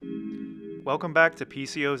Welcome back to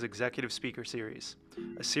PCO's Executive Speaker Series,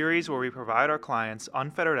 a series where we provide our clients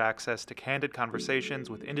unfettered access to candid conversations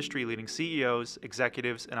with industry-leading CEOs,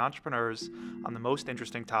 executives, and entrepreneurs on the most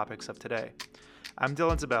interesting topics of today. I'm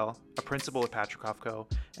Dylan Zabel, a principal at Patrick Co.,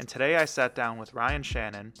 and today I sat down with Ryan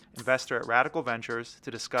Shannon, investor at Radical Ventures, to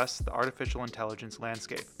discuss the artificial intelligence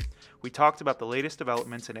landscape. We talked about the latest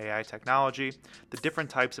developments in AI technology, the different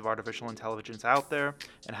types of artificial intelligence out there,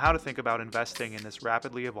 and how to think about investing in this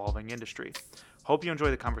rapidly evolving industry. Hope you enjoy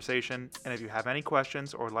the conversation, and if you have any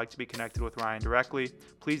questions or would like to be connected with Ryan directly,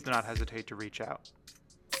 please do not hesitate to reach out.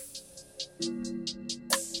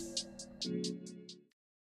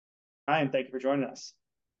 Ryan, thank you for joining us.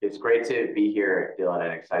 It's great to be here, Dylan,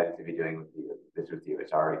 and excited to be doing this with you.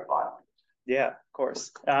 It's already fun. Yeah, of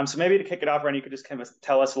course. So maybe to kick it off, Ryan, you could just kind of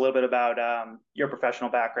tell us a little bit about your professional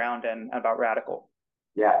background and about Radical.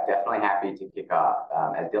 Yeah, definitely happy to kick off.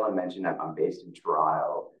 As Dylan mentioned, I'm based in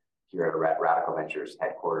Toronto here at Radical Ventures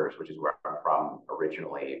headquarters, which is where I'm from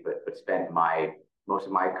originally, but spent most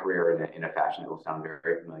of my career in a fashion that will sound very,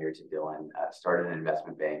 very familiar to Dylan. Started in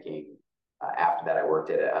investment banking. After that, I worked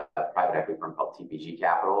at a private equity firm called TPG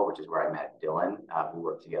Capital, which is where I met Dylan. We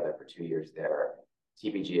worked together for 2 years there.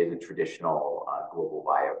 TPG is a traditional global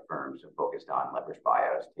buyout firm, so focused on leveraged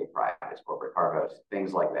buyouts, take privates, corporate carve-outs,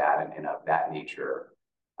 things like that, and of that nature.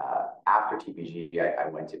 After TPG, I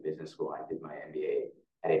went to business school. I did my MBA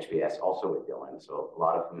at HBS, also with Dylan, so a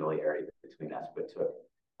lot of familiarity between us, but took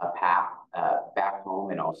a path back home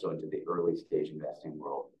and also into the early stage investing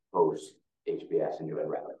world post HBS and joined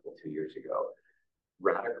Radical 2 years ago.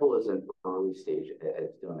 Radical is an early stage, as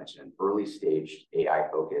Dylan mentioned, an early stage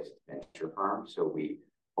AI-focused venture firm. So we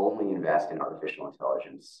only invest in artificial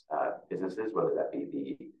intelligence businesses, whether that be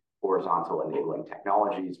the horizontal enabling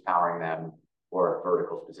technologies powering them or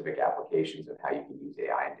vertical specific applications of how you can use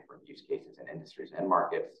AI in different use cases and industries and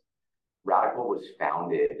markets. Radical was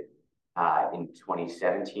founded in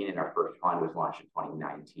 2017, and our first fund was launched in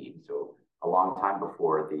 2019. So a long time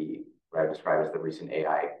before what I describe as the recent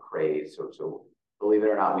AI craze. So believe it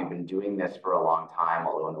or not, we've been doing this for a long time,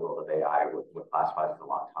 although in the world of AI, what classifies as a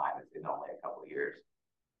long time is in only a couple of years.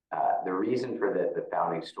 The reason for the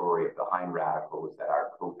founding story behind Radical was that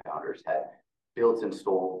our co-founders had built and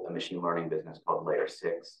sold a machine learning business called Layer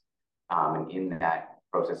 6. And in that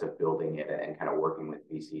process of building it and kind of working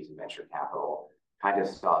with VCs and venture capital, kind of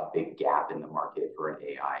saw a big gap in the market for an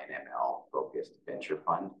AI and ML focused venture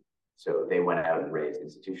fund. So they went out and raised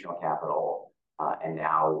institutional capital. And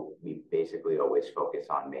now we basically always focus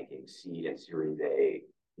on making seed and Series A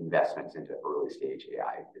investments into early stage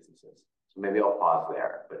AI businesses. So maybe I'll pause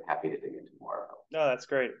there, but happy to dig into more. No, that's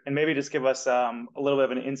great. And maybe just give us a little bit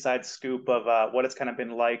of an inside scoop of what it's kind of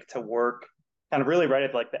been like to work kind of really right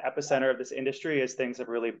at like the epicenter of this industry as things have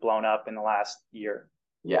really blown up in the last year.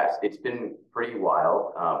 Yes, it's been pretty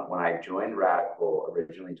wild. When I joined Radical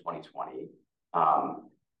originally in 2020,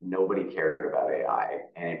 nobody cared about AI.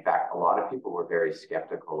 And in fact, a lot of people were very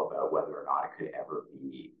skeptical about whether or not it could ever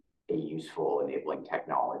be a useful enabling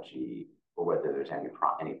technology or whether there's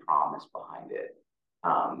any promise behind it.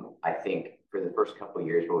 I think for the first couple of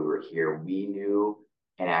years while we were here, we knew,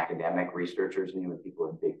 and academic researchers knew, and people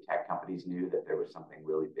in big tech companies knew that there was something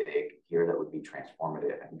really big here that would be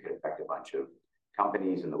transformative and could affect a bunch of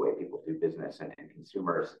companies and the way people do business and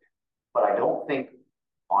consumers. But I don't think,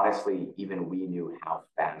 honestly, even we knew how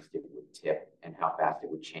fast it would tip and how fast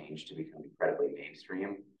it would change to become incredibly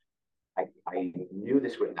mainstream. I knew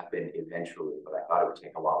this would happen eventually, but I thought it would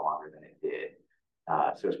take a lot longer than it did.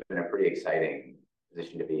 So it's been a pretty exciting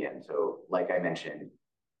position to be in. So like I mentioned,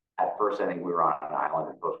 at first I think we were on an island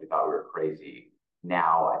and folks we thought we were crazy.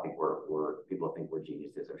 Now I think people think we're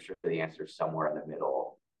geniuses. I'm sure the answer is somewhere in the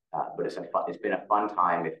middle. But it's been a fun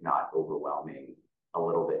time, if not overwhelming, a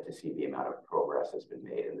little bit to see the amount of progress that's been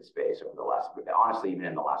made in the space over the last, honestly, even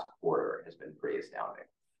in the last quarter, has been pretty astounding.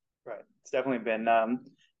 Right. It's definitely been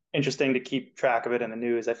interesting to keep track of it in the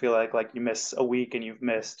news. I feel like you miss a week and you've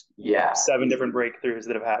missed 7 different breakthroughs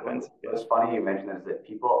that have happened. What's funny you mentioned is that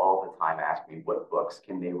people all the time ask me what books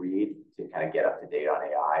can they read to kind of get up to date on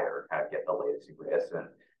AI or kind of get the latest and greatest. And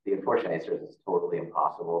the unfortunate answer is it's totally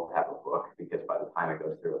impossible to have a book because by the time it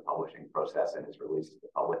goes through a publishing process and is released to the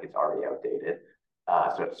public, it's already outdated.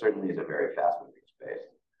 So it certainly is a very fast-moving space.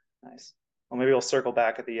 Nice. Well, maybe we'll circle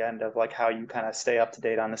back at the end of like how you kind of stay up to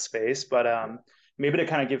date on the space. But maybe to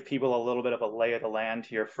kind of give people a little bit of a lay of the land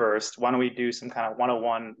here first, why don't we do some kind of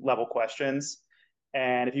 101 level questions?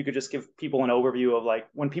 And if you could just give people an overview of like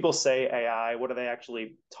when people say AI, what are they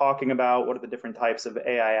actually talking about? What are the different types of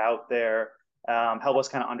AI out there? Help us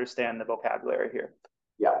kind of understand the vocabulary here.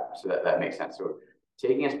 Yeah, so that makes sense. So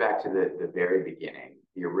taking us back to the very beginning,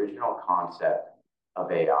 the original concept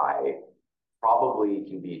of AI probably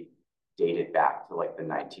can be dated back to like the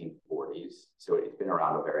 1940s. So it's been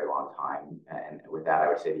around a very long time. And with that, I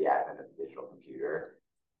would say the advent of the digital computer.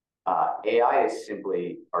 AI is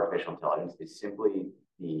simply, artificial intelligence is simply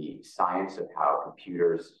the science of how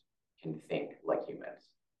computers can think like humans.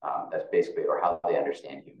 That's basically, or how they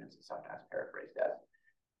understand humans, is sometimes paraphrased as.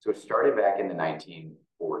 So it started back in the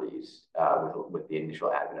 1940s with the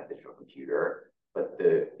initial advent of the digital computer. But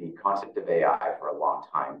the concept of AI for a long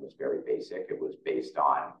time was very basic. It was based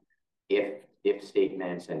on if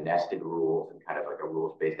statements and nested rules and kind of like a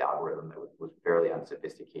rules-based algorithm that was fairly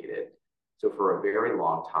unsophisticated. So for a very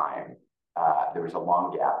long time, there was a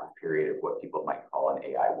long gap period of what people might call an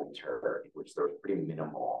AI winter, in which there was pretty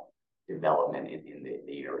minimal development in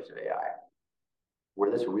the universe of AI.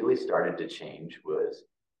 Where this really started to change was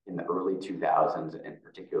in the early 2000s, and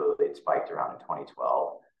particularly it spiked around in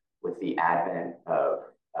 2012 with the advent of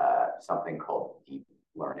something called deep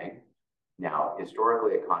learning. Now,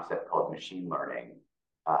 historically, a concept called machine learning,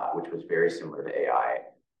 which was very similar to AI,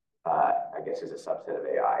 I guess is a subset of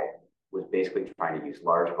AI, was basically trying to use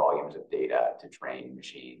large volumes of data to train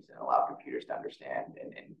machines and allow computers to understand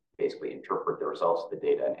and basically interpret the results of the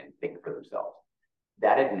data and think for themselves.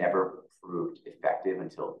 That had never proved effective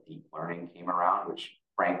until deep learning came around, which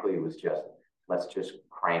frankly was just, let's just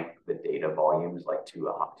crank the data volumes like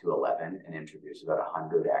to 11 and introduce about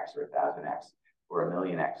 100x or 1000x or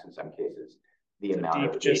 1,000,000x in some cases. The amount deep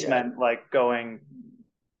of data just meant like going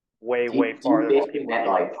way deep farther. basically meant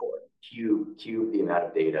like cube the amount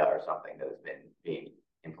of data or something that has been being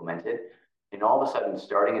implemented. And all of a sudden,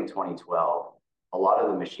 starting in 2012, a lot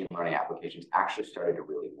of the machine learning applications actually started to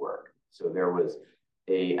really work. So there was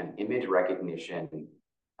an image recognition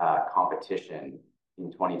competition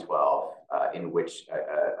in 2012 in which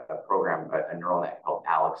a program, a neural net called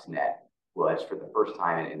AlexNet, was for the first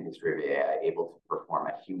time in the history of AI able to perform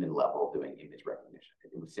at human level doing image recognition.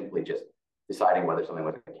 It was simply just deciding whether something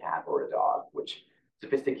was a cat or a dog, which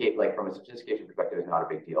from a sophistication perspective is not a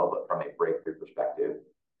big deal, but from a breakthrough perspective,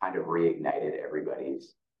 kind of reignited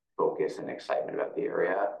everybody's focus and excitement about the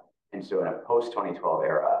area. And so in a post-2012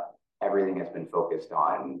 era, everything has been focused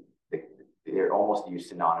on, they're almost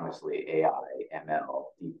used synonymously, AI, ML,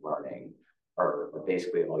 deep learning, are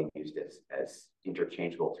basically all used as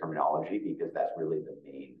interchangeable terminology because that's really the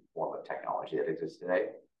main form of technology that exists today.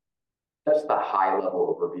 That's the high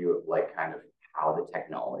level overview of like kind of how the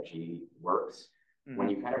technology works. Mm-hmm. When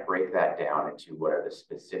you kind of break that down into what are the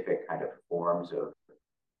specific kind of forms of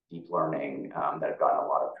deep learning that have gotten a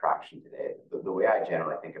lot of traction today, the way I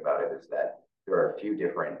generally think about it is that there are a few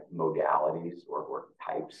different modalities or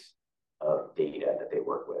types of data that they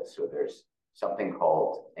work with. So there's something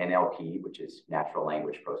called NLP, which is natural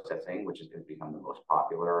language processing, which is going to become the most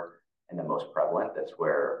popular and the most prevalent. That's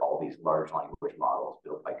where all these large language models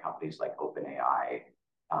built by companies like OpenAI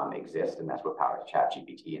exist, and that's what powers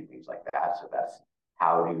ChatGPT and things like that. So that's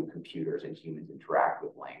how do computers and humans interact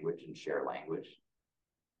with language and share language.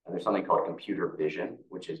 And there's something called computer vision,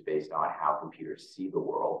 which is based on how computers see the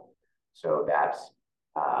world. So that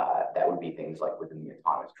would be things like within the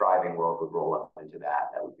autonomous driving world would roll up into that.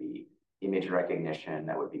 That would be image recognition.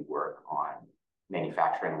 That would be work on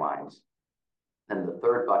manufacturing lines. And the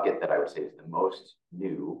third bucket that I would say is the most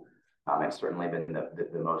new, and certainly been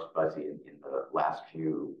the most buzzy in the last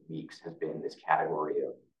few weeks, has been this category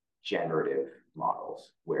of generative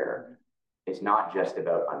models, where it's not just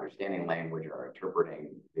about understanding language or interpreting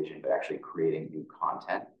vision, but actually creating new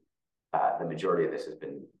content. The majority of this has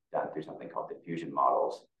been done through something called diffusion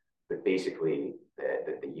models. But basically,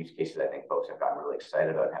 the use cases I think folks have gotten really excited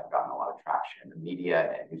about and have gotten a lot of traction in the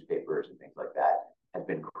media and newspapers and things like that has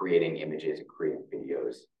been creating images and creating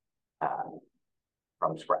videos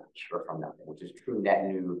from scratch or from nothing, which is true net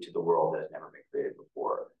new to the world that has never been created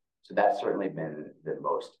before. So that's certainly been the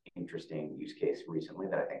most interesting use case recently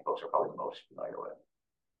that I think folks are probably most familiar with.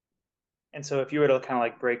 And so if you were to kind of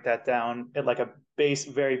like break that down at like a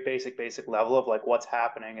very basic level of like what's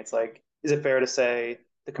happening, it's like, is it fair to say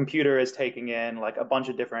the computer is taking in like a bunch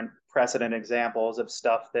of different precedent examples of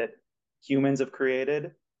stuff that humans have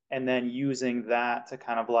created and then using that to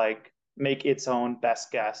kind of like make its own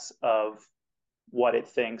best guess of what it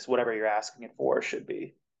thinks whatever you're asking it for should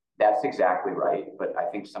be? That's exactly right. But I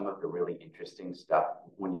think some of the really interesting stuff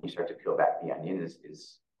when you start to peel back the onion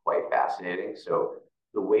is quite fascinating. So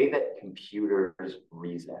the way that computers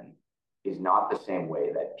reason is not the same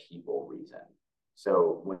way that people reason.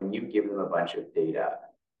 So when you give them a bunch of data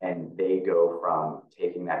and they go from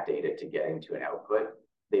taking that data to getting to an output,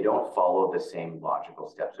 they don't follow the same logical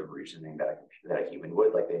steps of reasoning that a human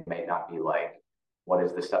would. Like they may not be like, what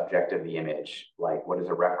is the subject of the image, like what is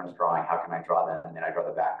a reference drawing, how can I draw them, and then I draw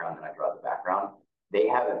the background, and I draw the background. They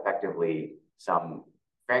have effectively some,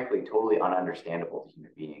 frankly, totally ununderstandable to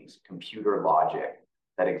human beings, computer logic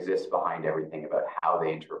that exists behind everything about how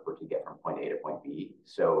they interpret to get from point A to point B.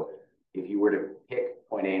 So if you were to pick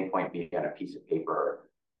point A and point B on a piece of paper,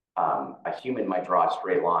 a human might draw a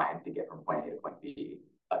straight line to get from point A to point B.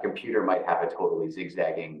 A computer might have a totally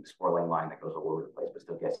zigzagging, swirling line that goes all over the place, but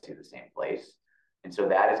still gets to the same place. And so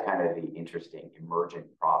that is kind of the interesting emergent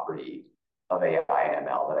property of AI and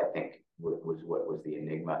ML that I think was what was the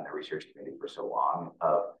enigma in the research community for so long.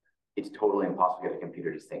 Of it's totally impossible to get a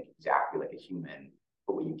computer to think exactly like a human,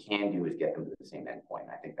 but what you can do is get them to the same endpoint.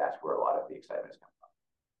 And I think that's where a lot of the excitement is coming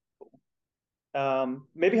from.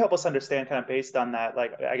 Maybe help us understand kind of based on that,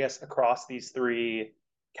 like I guess across these three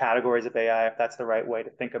categories of AI, if that's the right way to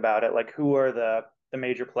think about it, like who are the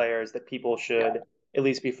major players that people should at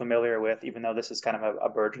least be familiar with, even though this is kind of a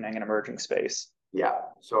burgeoning and emerging space? Yeah,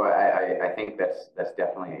 so I think that's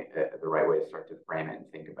definitely the right way to start to frame it and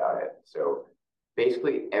think about it. So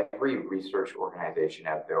basically, every research organization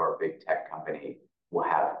out there or big tech company will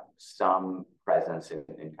have some presence in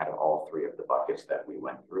kind of all three of the buckets that we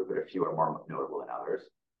went through, but a few are more notable than others.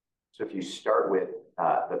 So if you start with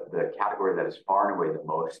the category that is far and away the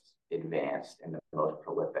most advanced and the most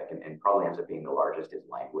prolific, and probably ends up being the largest, is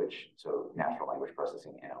language. So natural language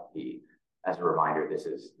processing, NLP. As a reminder, this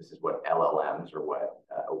is what LLMs, or what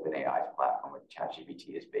OpenAI's platform with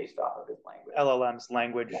ChatGPT is based off of, its language. LLMs,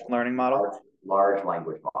 language learning model. Large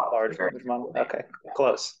language model. Large language model. Okay, yeah.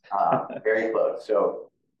 Close. Very close. So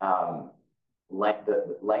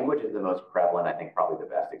the language is the most prevalent, I think, probably the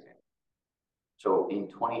best example. So in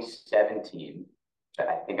 2017,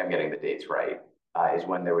 I think I'm getting the dates right, is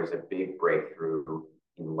when there was a big breakthrough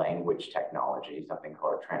in language technology. Something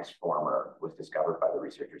called a transformer was discovered by the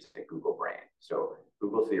researchers at Google Brain. So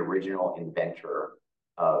Google's the original inventor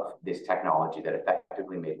of this technology that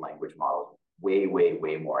effectively made language models way, way,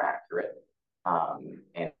 way more accurate.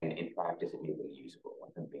 And in practice, it made them usable,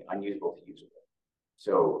 went from being unusable to usable.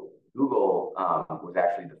 So Google was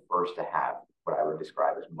actually the first to have what I would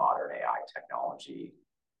describe as modern AI technology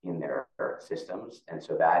in their systems. And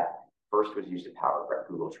so that first was used to power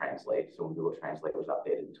Google Translate. So when Google Translate was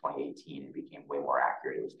updated in 2018, it became way more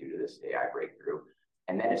accurate. It was due to this AI breakthrough.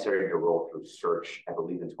 And then it started to roll through search, I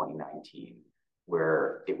believe in 2019,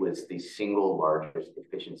 where it was the single largest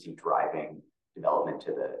efficiency driving development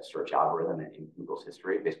to the search algorithm in Google's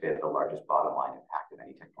history. Basically, had the largest bottom line impact of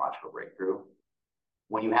any technological breakthrough.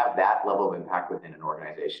 When you have that level of impact within an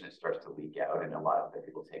organization, it starts to leak out, and a lot of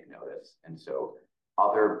people take notice. And so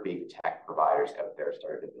other big tech providers out there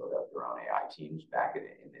started to build out their own AI teams back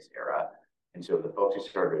in this era. And so the folks who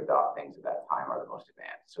started to adopt things at that time are the most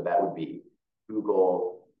advanced. So that would be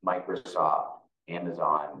Google, Microsoft,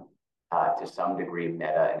 Amazon, to some degree,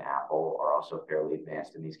 Meta and Apple are also fairly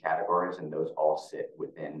advanced in these categories, and those all sit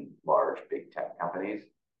within large big tech companies.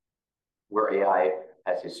 Where AI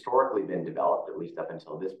has historically been developed, at least up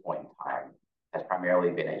until this point in time, has primarily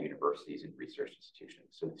been at universities and research institutions.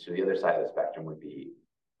 So the other side of the spectrum would be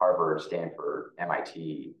Harvard, Stanford,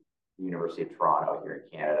 MIT, the University of Toronto here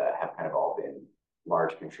in Canada have kind of all been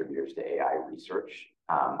large contributors to AI research,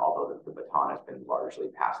 although the baton has been largely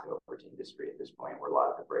passed over to industry at this point, where a lot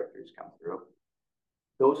of the breakthroughs come through.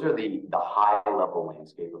 Those are the high level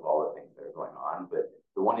landscape of all the things that are going on. But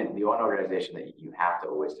the one organization that you have to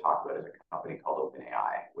always talk about is a company called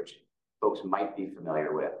OpenAI, which folks might be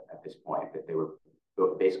familiar with at this point, that they were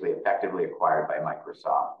basically effectively acquired by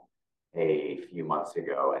Microsoft a few months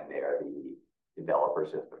ago, and they are the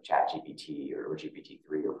developers of ChatGPT or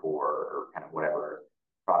GPT-3 or 4 or kind of whatever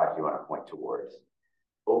product you want to point towards.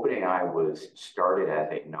 OpenAI was started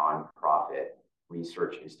as a nonprofit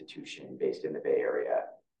research institution based in the Bay Area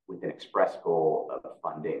with an express goal of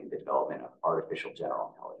funding the development of artificial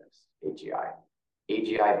general intelligence, AGI.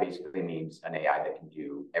 AGI basically means an AI that can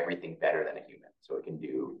do everything better than a human. So it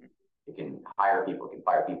can hire people, it can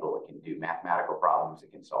fire people, it can do mathematical problems,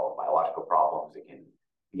 it can solve biological problems, it can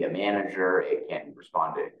be a manager, it can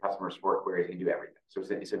respond to customer support queries, it can do everything. So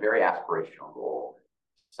it's a very aspirational goal,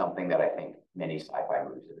 something that I think many sci-fi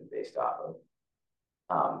movies have been based off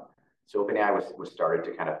of. So OpenAI was started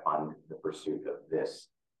to kind of fund the pursuit of this,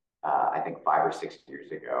 I think 5 or 6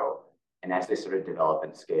 years ago. And as they sort of develop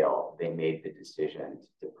and scale, they made the decision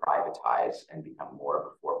to privatize and become more of a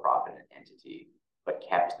for-profit entity, but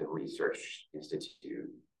kept the research institute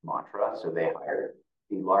mantra. So they hired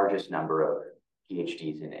the largest number of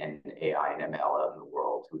PhDs in AI and ML in the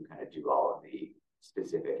world who kind of do all of the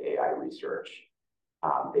specific AI research.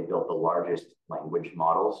 They built the largest language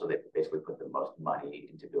model, so they basically put the most money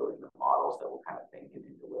into building the models that will kind of think and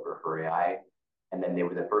deliver for AI. And then they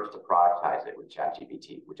were the first to productize it with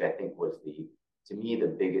ChatGPT, which I think was to me, the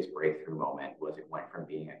biggest breakthrough moment was it went from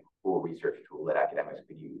being a cool research tool that academics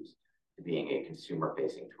could use to being a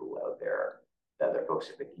consumer-facing tool out there that other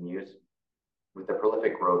folks can use. With the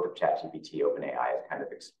prolific growth of ChatGPT, OpenAI has kind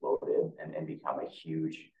of exploded and become a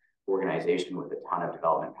huge organization with a ton of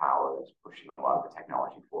development power that's pushing a lot of the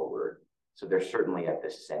technology forward. So they're certainly at the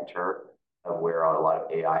center of where a lot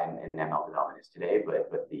of AI and ML development is today,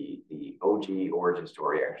 but the OG origin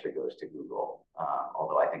story actually goes to Google,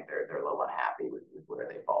 although I think they're a little unhappy with where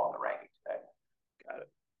they fall in the ranking today. Got it.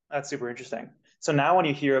 That's super interesting. So now when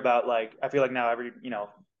you hear about like, I feel like now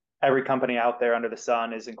every company out there under the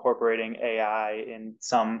sun is incorporating AI in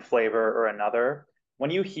some flavor or another. When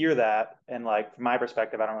you hear that, and like from my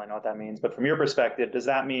perspective, I don't really know what that means, but from your perspective, does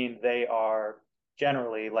that mean they are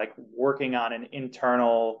generally like working on an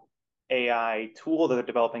internal AI tool that they're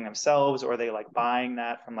developing themselves, or are they like buying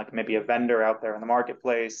that from like maybe a vendor out there in the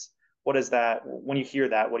marketplace? What is that? When you hear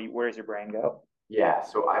that, where does your brain go? Yeah,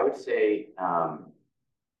 so I would say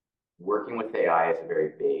working with AI is a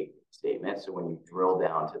very vague statement. So when you drill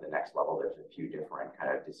down to the next level, there's a few different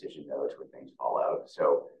kind of decision nodes where things fall out.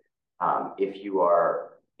 So if you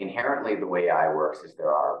are inherently, the way AI works is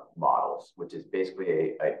there are models, which is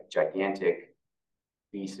basically a gigantic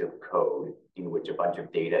piece of code in which a bunch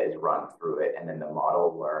of data is run through it, and then the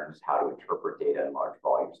model learns how to interpret data in large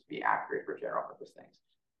volumes to be accurate for general purpose things.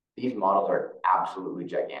 These models are absolutely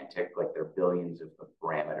gigantic, like they're billions of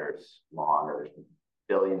parameters long, or there's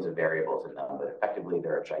billions of variables in them, but effectively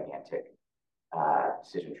they're a gigantic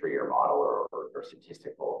decision tree or model or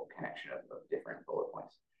statistical connection of different bullet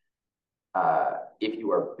points. If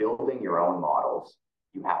you are building your own models,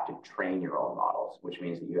 you have to train your own models, which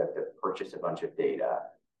means that you have to purchase a bunch of data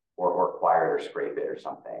or acquire it or scrape it or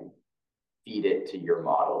something, feed it to your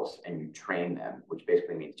models, and you train them, which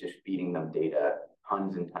basically means just feeding them data,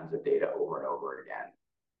 tons and tons of data over and over again,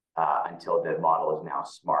 until the model is now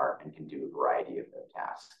smart and can do a variety of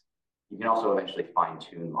tasks. You can also eventually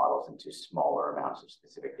fine-tune models into smaller amounts of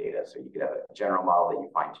specific data. So you could have a general model that you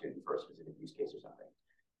fine-tune for a specific use case or something.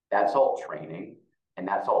 That's all training, and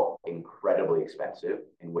that's all incredibly expensive,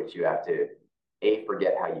 in which you have to,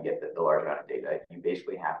 forget how you get the large amount of data. You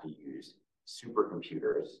basically have to use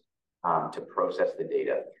supercomputers to process the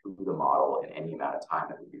data through the model in any amount of time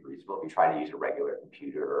that would be reasonable. If you try to use a regular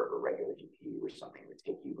computer or a regular GPU or something, it would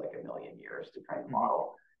take you like 1,000,000 years to train the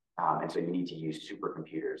model. And so you need to use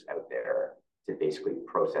supercomputers out there to basically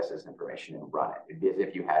process this information and run it. It'd be as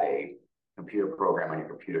if you had a computer program on your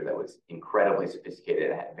computer that was incredibly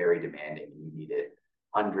sophisticated and very demanding, and you needed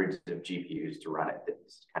hundreds of GPUs to run it.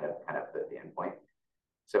 That's kind of the endpoint.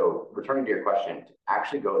 So returning to your question, to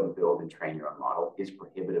actually go and build and train your own model is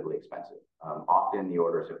prohibitively expensive, often in the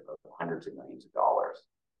orders of hundreds of millions of dollars.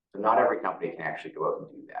 So not every company can actually go out and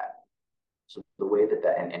do that. So the way that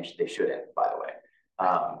and they shouldn't, by the way.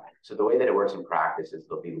 So the way that it works in practice is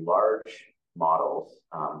there'll be large models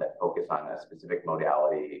that focus on a specific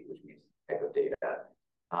modality, which means type of data.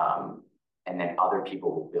 And then other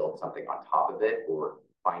people will build something on top of it or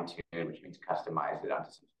fine tune, which means customize it onto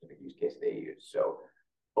some specific use case they use. So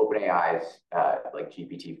OpenAI's like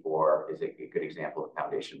GPT-4 is a good example of a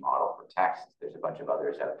foundation model for text. There's a bunch of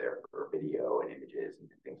others out there for video and images and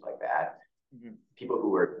things like that. Mm-hmm. People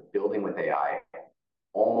who are building with AI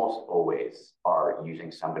almost always are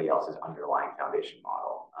using somebody else's underlying foundation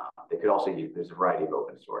model. They could also use, there's a variety of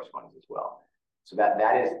open source ones as well. So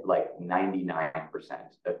that is like 99%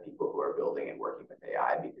 of people who are building and working with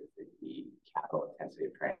AI, because the capital intensity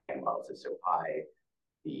of training models is so high.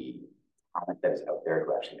 The talent that is out there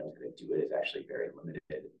who actually knows how to do it is actually very limited.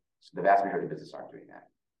 So the vast majority of businesses aren't doing that.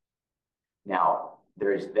 Now,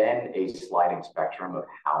 there's then a sliding spectrum of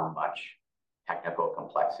how much technical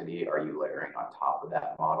complexity are you layering on top of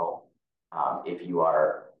that model. If you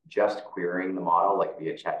are just querying the model, like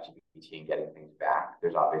via ChatGPT and getting things back,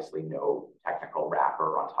 there's obviously no technical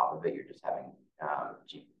wrapper on top of it. You're just having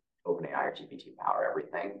OpenAI or GPT power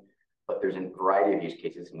everything. But there's a variety of use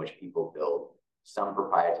cases in which people build some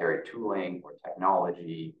proprietary tooling or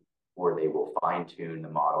technology, or they will fine-tune the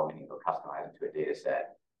model, meaning they'll customize it to a data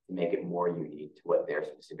set to make it more unique to what they're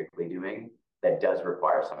specifically doing. That does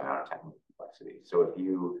require some amount of technical complexity. So if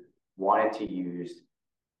you wanted to use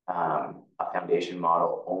a foundation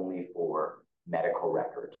model only for medical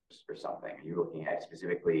records or something, you're looking at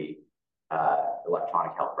specifically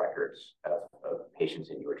electronic health records of patients,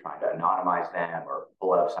 and you were trying to anonymize them or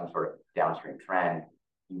pull out some sort of downstream trend,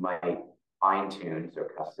 you might fine-tune, so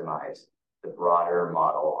customize the broader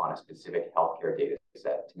model on a specific healthcare data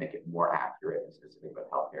set to make it more accurate and specific about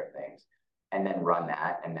healthcare things, and then run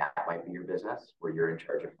that. And that might be your business where you're in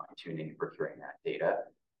charge of fine tuning and procuring that data.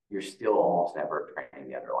 You're still almost never training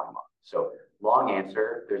the underlying model. So long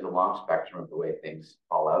answer, there's a long spectrum of the way things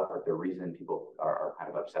fall out, but the reason people are kind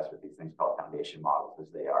of obsessed with these things called foundation models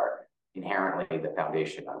is they are inherently the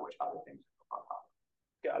foundation on which other things are on top.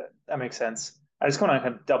 Got it. That makes sense. I just want to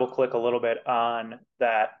kind of double click a little bit on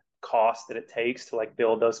that cost that it takes to like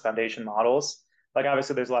build those foundation models. Like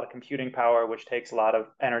obviously there's a lot of computing power, which takes a lot of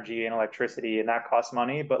energy and electricity, and that costs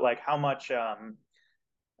money. But like how much,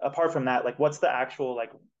 apart from that, like what's the actual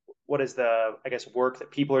like what is the I guess work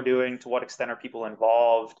that people are doing? To what extent are people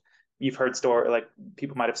involved? You've heard story like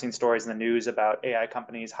people might have seen stories in the news about AI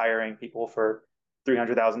companies hiring people for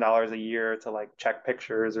 $300,000 a year to like check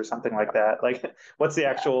pictures or something like that. Like, what's the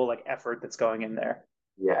Yeah. actual like effort that's going in there?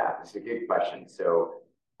 Yeah, it's a good question. So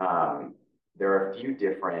there are a few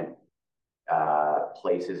different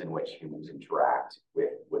places in which humans interact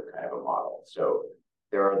with kind of a model. So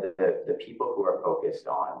there are the people who are focused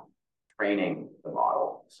on training the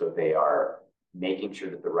model. So they are making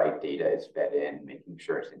sure that the right data is fed in, making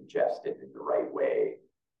sure it's ingested in the right way.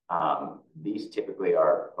 These typically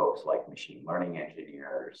are folks like machine learning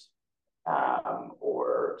engineers,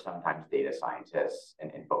 or sometimes data scientists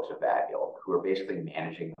and folks of that ilk who are basically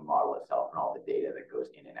managing the model itself and all the data that goes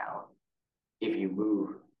in and out. If you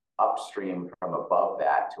move upstream from above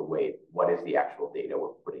that to wait, what is the actual data we're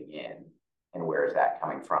putting in and where is that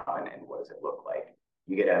coming from and what does it look like?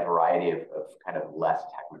 You get a variety of kind of less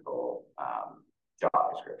technical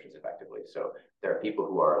job descriptions effectively. So there are people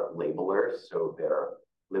who are labelers. So they're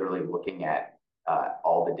literally looking at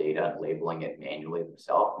all the data and labeling it manually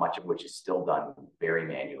themselves, much of which is still done very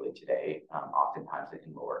manually today, oftentimes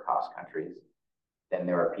in lower cost countries. Then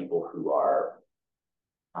there are people who are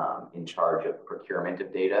in charge of procurement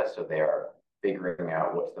of data. So they are figuring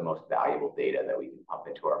out what's the most valuable data that we can pump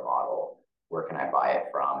into our model. Where can I buy it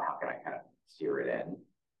from? How can I kind of steer it in?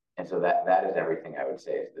 And so that is everything I would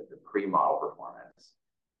say is the pre-model performance.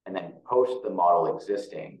 And then post the model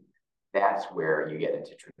existing, that's where you get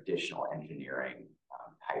into traditional engineering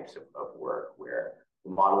types of work where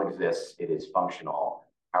the model exists, it is functional.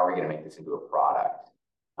 How are we going to make this into a product?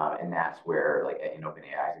 And that's where, like in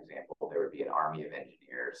OpenAI's example, there would be an army of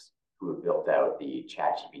engineers who have built out the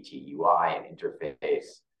ChatGPT UI and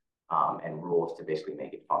interface and rules to basically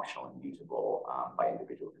make it functional and usable by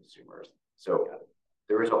individual consumers. So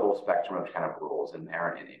there is a whole spectrum of kind of rules in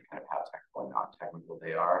there and kind of how technical and non-technical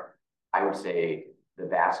they are. I would say the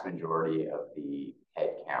vast majority of the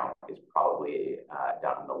headcount is probably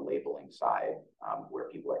done on the labeling side, where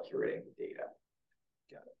people are curating the data.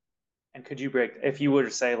 Got it. And could you break, if you were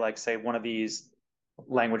to say, like, say one of these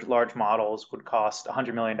language large models would cost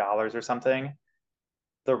 $100 million or something,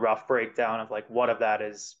 the rough breakdown of like what of that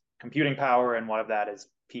is computing power and what of that is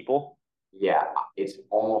people? Yeah, it's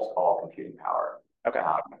almost all computing power Okay.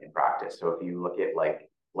 in practice. So if you look at like,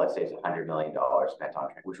 let's say it's $100 million spent on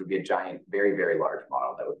training, which would be a giant, very, very large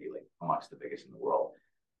model that would be like amongst the biggest in the world.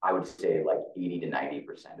 I would say like 80 to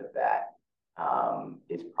 90% of that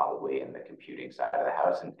is probably in the computing side of the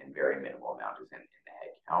house, and very minimal amount is in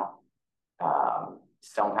the headcount.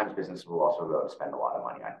 Sometimes businesses will also go and spend a lot of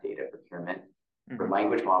money on data procurement. For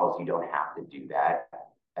language models, you don't have to do that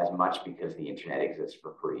as much because the internet exists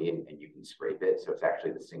for free and you can scrape it. So it's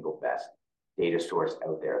actually the single best data source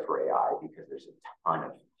out there for AI because there's a ton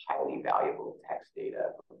of highly valuable text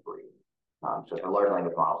data for free. So for large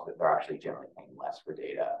language models, they're actually generally paying less for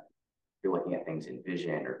data. If you're looking at things in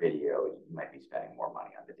vision or video, you might be spending more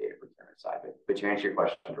money on the data procurement side. But to answer your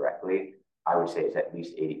question directly, I would say it's at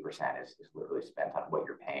least 80% is literally spent on what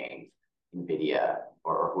you're paying NVIDIA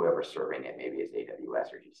or whoever's serving it, maybe it's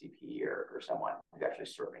AWS or GCP or someone who's actually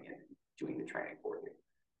serving it and doing the training for you.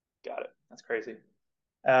 Got it. That's crazy.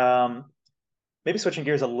 Maybe switching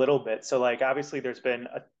gears a little bit. So like obviously there's been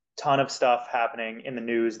a ton of stuff happening in the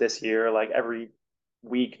news this year, like every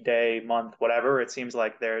week, day, month, whatever. It seems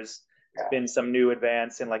like there's been some new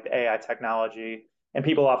advance in like the AI technology. And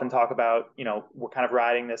people often talk about, we're kind of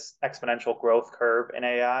riding this exponential growth curve in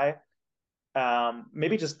AI.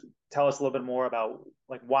 Maybe just tell us a little bit more about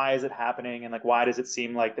like why is it happening and like why does it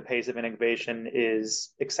seem like the pace of innovation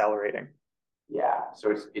is accelerating? Yeah,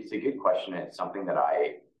 so it's a good question. It's something that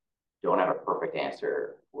I don't have a perfect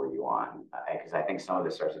answer for you on because I think some of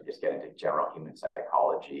this starts to just get into general human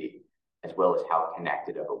psychology as well as how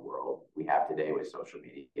connected of a world we have today with social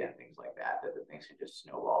media and things like that, that the things can just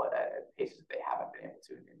snowball at paces that they haven't been able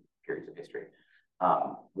to in periods of history.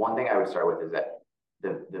 One thing I would start with is that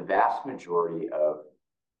the vast majority of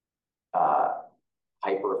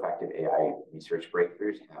hyper-effective AI research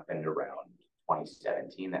breakthroughs happened around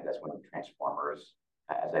 2017. That's when transformers,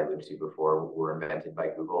 as I alluded to before, were invented by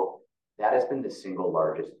Google. That has been the single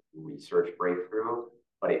largest research breakthrough,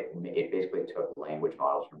 but it basically took language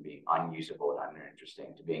models from being unusable and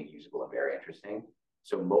uninteresting to being usable and very interesting.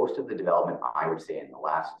 So most of the development, I would say,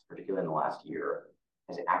 particularly in the last year,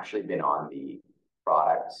 has actually been on the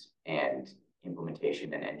products and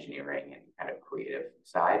implementation and engineering and kind of creative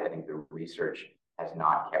side. I think the research has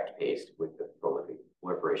not kept pace with the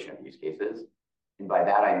proliferation of use cases. And by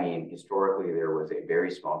that, I mean, historically, there was a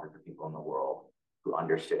very small group of people in the world who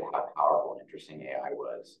understood how powerful and interesting AI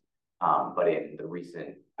was. But in the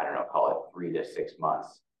recent, I don't know, call it 3 to 6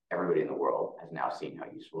 months, everybody in the world has now seen how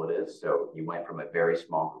useful it is. So you went from a very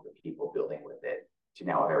small group of people building with it to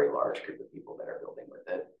now a very large group of people that are building with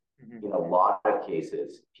it. Mm-hmm. In a lot of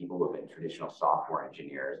cases, people who have been traditional software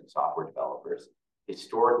engineers and software developers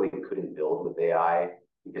historically couldn't build with AI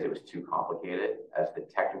because it was too complicated. As the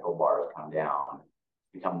technical bars come down,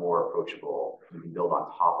 become more approachable, you can build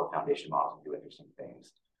on top of foundation models and do interesting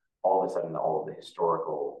things. All of a sudden, all of the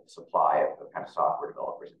historical supply of kind of software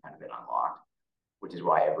developers have kind of been unlocked, which is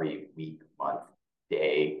why every week, month,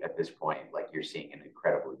 day at this point, like you're seeing an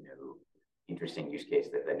incredibly new, interesting use case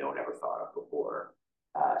that no one ever thought of before.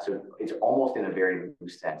 So it's almost in a very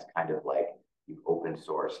loose sense, kind of like you've open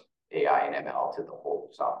sourced AI and ML to the whole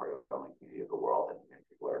software development community of the world, and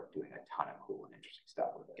people are doing a ton of cool and interesting stuff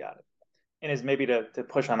with it. Got it. And is maybe to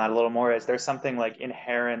push on that a little more, is there something like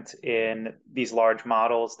inherent in these large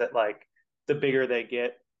models that like the bigger they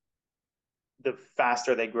get, the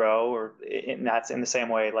faster they grow, or and that's in the same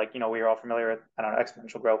way, like, we are all familiar with, I don't know,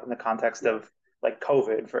 exponential growth in the context of like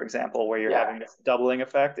COVID, for example, where you're having this doubling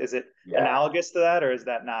effect. Is it analogous to that, or is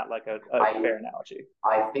that not like a fair analogy?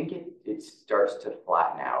 I think it starts to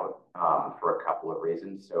flatten out for a couple of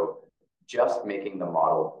reasons. So just making the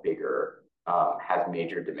model bigger has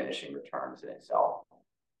major diminishing returns in itself.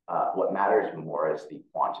 What matters more is the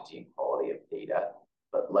quantity and quality of data.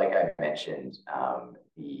 But like I mentioned,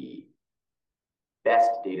 the best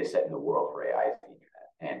data set in the world for AI is the internet.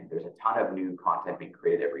 And there's a ton of new content being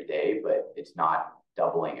created every day, but it's not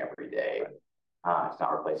doubling every day. It's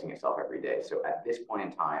not replacing itself every day. So at this point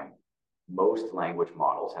in time, most language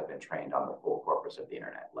models have been trained on the full corpus of the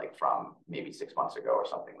internet, like from maybe 6 months ago or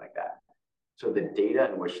something like that. So the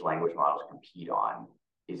data in which language models compete on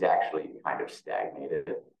is actually kind of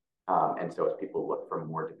stagnated. And so as people look for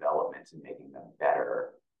more developments in making them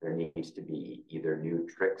better, there needs to be either new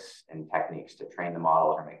tricks and techniques to train the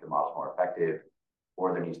models or make the models more effective,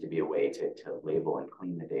 or there needs to be a way to label and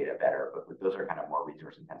clean the data better. But those are kind of more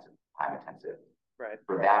resource intensive, time intensive. Right.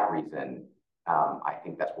 For that reason, I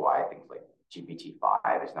think that's why things like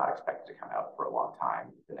GPT-5 is not expected to come out for a long time,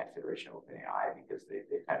 the next iteration of OpenAI, because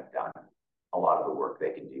they've kind of done a lot of the work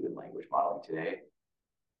they can do in language modeling today.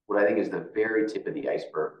 What I think is the very tip of the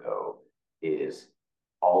iceberg, though, is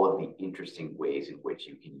all of the interesting ways in which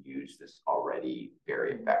you can use this already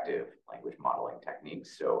very effective language modeling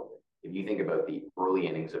techniques. So if you think about the early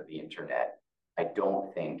innings of the internet, I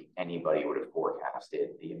don't think anybody would have forecasted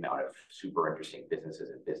the amount of super interesting businesses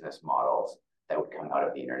and business models that would come out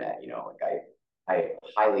of the internet. Like I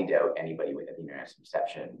highly doubt anybody with the internet's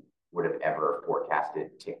inception would have ever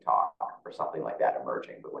forecasted TikTok or something like that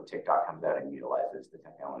emerging. But when TikTok comes out and utilizes the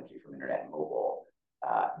technology from internet and mobile,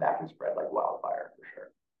 that can spread like wildfire for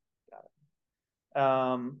sure.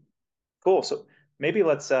 Got it. Cool. So maybe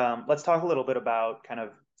let's talk a little bit about kind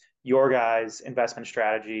of your guys' investment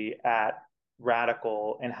strategy at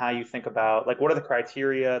Radical and how you think about, like, what are the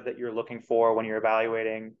criteria that you're looking for when you're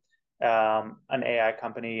evaluating an AI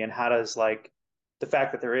company, and how does like the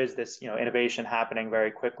fact that there is this innovation happening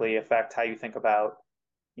very quickly affect how you think about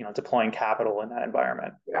deploying capital in that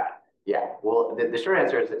environment? Yeah. Well, the short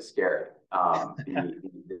answer is it's scary.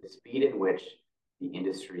 The speed in which the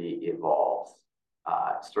industry evolves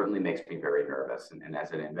certainly makes me very nervous. And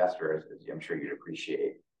as an investor, as I'm sure you'd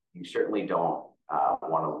appreciate, you certainly don't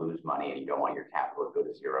want to lose money, and you don't want your capital to go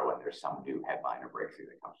to zero when there's some new headline or breakthrough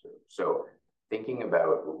that comes through. So thinking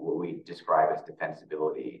about what we describe as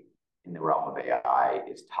defensibility in the realm of AI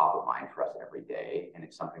is top of mind for us every day. And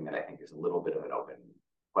it's something that I think is a little bit of an open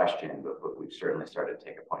question, but we've certainly started to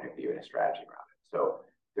take a point of view and a strategy around it. So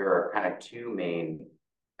there are kind of two main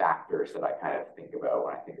factors that I kind of think about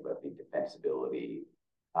when I think about the defensibility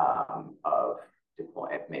of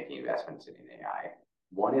making investments in AI.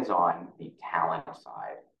 One is on the talent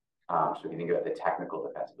side. So if you think about the technical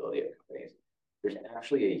defensibility of companies, there's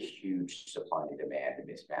actually a huge supply and demand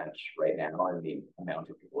mismatch right now in the amount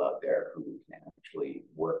of people out there who can actually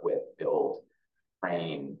work with, build,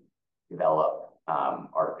 train, develop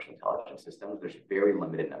artificial intelligence systems, there's very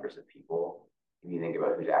limited numbers of people if you think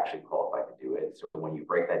about who's actually qualified to do it. So when you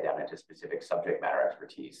break that down into specific subject matter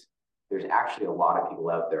expertise, there's actually a lot of people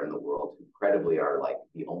out there in the world who credibly are like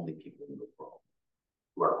the only people in the world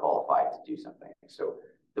who are qualified to do something. So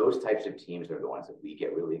those types of teams are the ones that we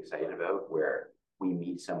get really excited about, where we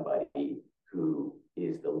meet somebody who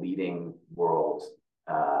is the leading world's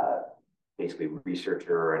basically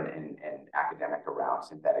researcher and academic around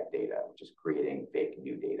synthetic data, which is creating fake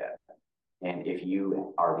new data. And if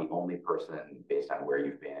you are the only person based on where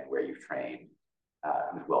you've been and where you've trained,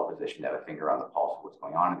 who's well positioned to have a finger on the pulse of what's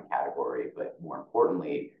going on in the category, but more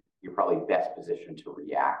importantly, you're probably best positioned to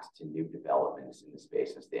react to new developments in the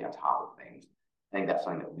space and stay on top of things. I think that's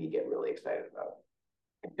something that we get really excited about.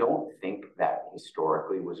 I don't think that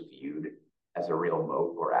historically was viewed as a real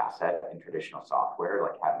moat or asset in traditional software,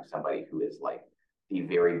 like having somebody who is like the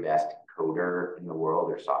very best coder in the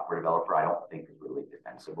world or software developer, I don't think is really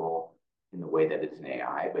defensible in the way that it's in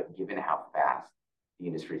AI. But given how fast the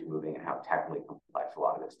industry is moving and how technically complex a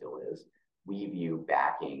lot of it still is, we view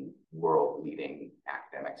backing world-leading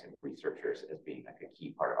academics and researchers as being like a key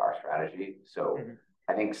part of our strategy. So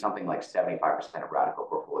I think something like 75% of Radical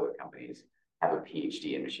portfolio companies have a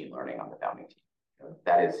PhD in machine learning on the founding team. You know,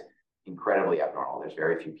 that is incredibly abnormal. There's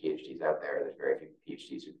very few PhDs out there. There's very few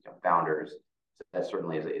PhDs who become founders. So that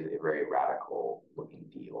certainly is a very radical looking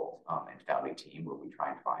deal and founding team where we try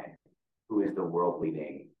and find who is the world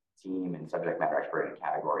leading team and subject matter expert in a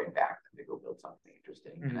category and back them to go build something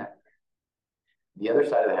interesting. And the other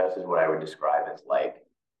side of the house is what I would describe as like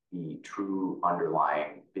the true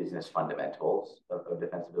underlying business fundamentals of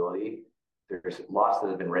defensibility. There's lots that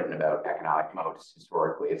have been written about economic moats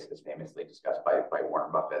historically. It's famously discussed by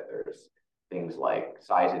Warren Buffett. There's things like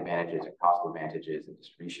size advantages and cost advantages and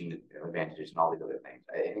distribution advantages and all these other things.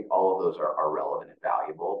 I think all of those are relevant and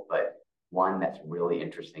valuable, but one that's really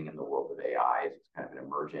interesting in the world of AI is kind of an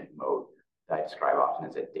emergent moat that I describe often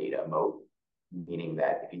as a data moat, meaning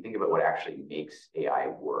that if you think about what actually makes AI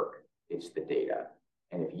work, it's the data.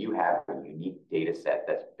 And if you have a unique data set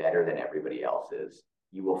that's better than everybody else's,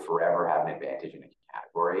 you will forever have an advantage in a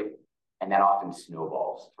category. And that often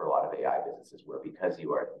snowballs for a lot of AI businesses where because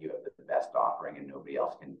you have the best offering and nobody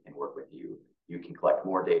else can work with you, you can collect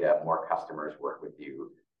more data, more customers work with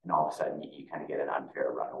you, and all of a sudden you kind of get an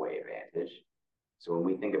unfair runaway advantage. So when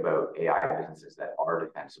we think about AI businesses that are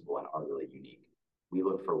defensible and are really unique, we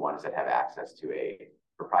look for ones that have access to a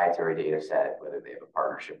proprietary data set, whether they have a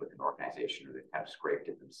partnership with an organization or they've kind of scraped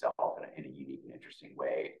it themselves in a unique and interesting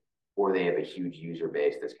way, or they have a huge user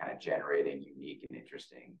base that's kind of generating unique and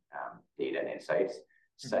interesting data and insights,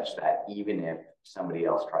 such that even if somebody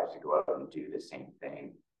else tries to go out and do the same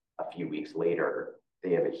thing a few weeks later,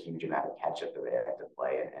 they have a huge amount of catch-up that they have to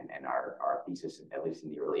play. And our thesis, at least in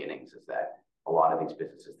the early innings, is that a lot of these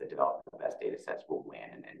businesses that develop the best data sets will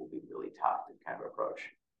win and will be really tough to kind of approach.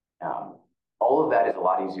 All of that is a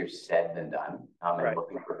lot easier said than done. And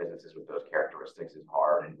looking for businesses with those characteristics is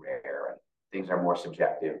hard and rare. And things are more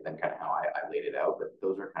subjective than kind of how I laid it out. But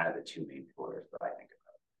those are kind of the two main pillars that I think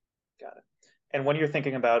about. Got it. And when you're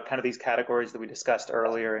thinking about kind of these categories that we discussed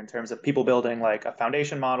earlier in terms of people building like a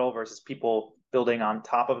foundation model versus people building on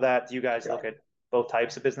top of that, do you guys look at both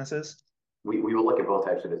types of businesses? We will look at both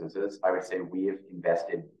types of businesses. I would say we have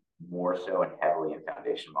invested more so and heavily in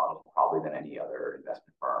foundation models probably than any other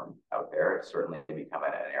investment firm out there. It's certainly become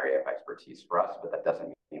an area of expertise for us, but that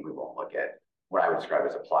doesn't mean we won't look at what I would describe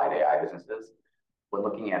as applied AI businesses. When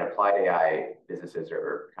looking at applied AI businesses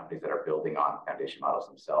or companies that are building on foundation models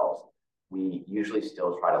themselves, we usually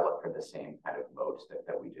still try to look for the same kind of moats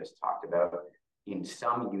that we just talked about. In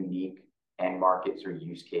some unique end markets or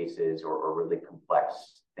use cases or really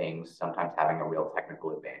complex things, sometimes having a real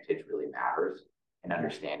technical advantage really matters, and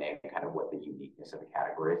understanding kind of what the uniqueness of a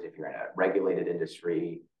category is. If you're in a regulated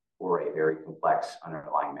industry or a very complex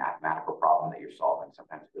underlying mathematical problem that you're solving,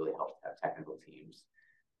 sometimes it really helps to have technical teams.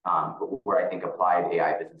 But where I think applied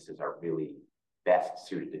AI businesses are really best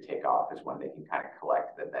suited to take off is when they can kind of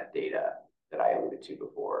collect that data that I alluded to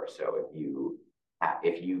before. So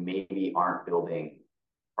if you maybe aren't building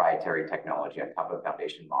proprietary technology on top of a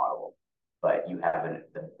foundation model, but you have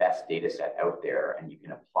the best data set out there and you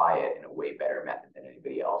can apply it in a way better method than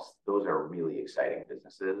anybody else, those are really exciting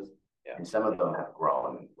businesses. Yeah. And some of them have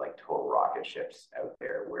grown like total rocket ships out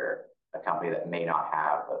there, where a company that may not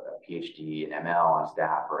have a PhD in ML on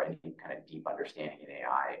staff or any kind of deep understanding in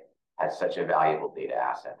AI has such a valuable data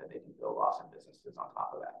asset that they can build awesome businesses on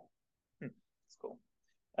top of that. That's cool.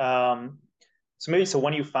 So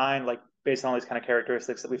when you find, like, based on all these kind of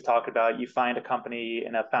characteristics that we've talked about, you find a company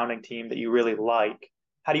and a founding team that you really like,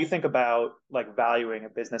 how do you think about like valuing a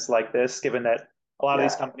business like this, given that a lot of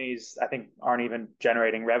these Yeah, companies, I think, aren't even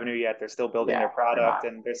generating revenue yet. They're still building yeah, their they're product,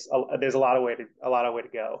 not. and there's a lot of way to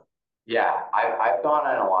go. Yeah, I've gone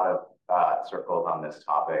in a lot of circles on this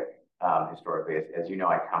topic historically. As you know,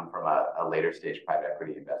 I come from a later stage private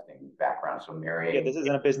equity investing background, so Yeah, this marrying,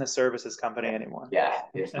 isn't a business services company yeah, anymore. yeah,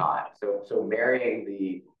 it's not. So marrying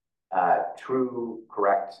the true,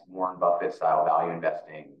 correct Warren Buffett style value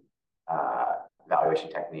investing uh, valuation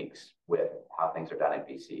techniques with how things are done in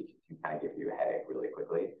VC can kind of give you a headache really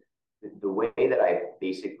quickly. The way that I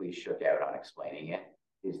basically shook out on explaining it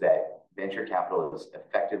is that venture capital is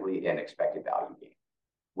effectively an expected value game,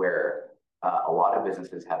 where a lot of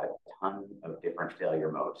businesses have a ton of different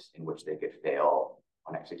failure modes in which they could fail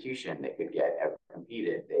on execution, they could get out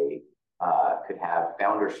competed, they could have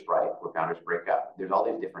founders strife where founders break up. There's all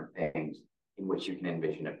these different things in which you can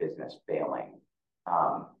envision a business failing.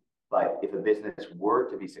 Um, but if a business were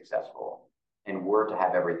to be successful and were to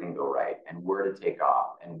have everything go right and were to take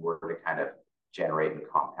off and were to kind of generate and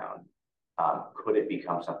compound, could it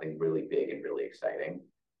become something really big and really exciting?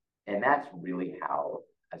 And that's really how,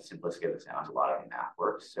 as simplistic as it sounds, a lot of the math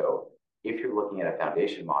works. So if you're looking at a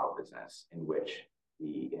foundation model business in which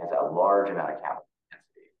it has a large amount of capital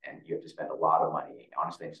intensity and you have to spend a lot of money,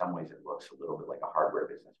 honestly, in some ways it looks a little bit like a hardware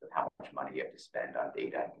business with how much money you have to spend on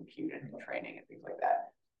data and compute and training and things like that.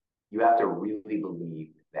 You have to really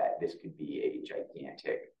believe that this could be a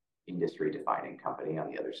gigantic industry defining company on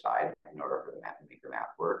the other side in order for the math to make the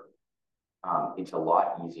math work. It's a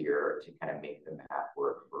lot easier to kind of make the math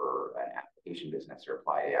work for an application business or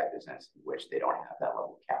applied AI business in which they don't have that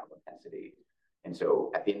level of capital intensity. And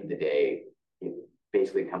so at the end of the day, it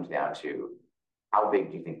basically comes down to how big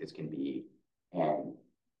do you think this can be, and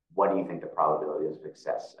what do you think the probability of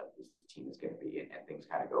success of this team is going to be, and things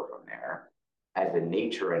kind of go from there. As the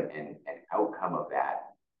nature and outcome of that,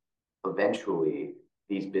 eventually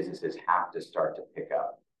these businesses have to start to pick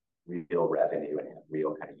up real revenue and have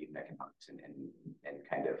real kind of unit economics and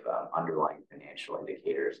kind of underlying financial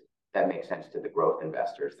indicators that make sense to the growth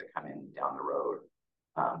investors that come in down the road.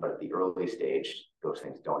 But at the early stage, those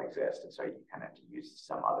things don't exist. And so you kind of have to use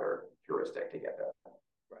some other heuristic to get there.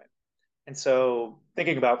 Right. And so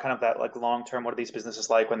thinking about kind of that like long term, what are these businesses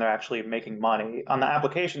like when they're actually making money? On the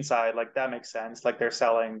application side, like that makes sense. Like they're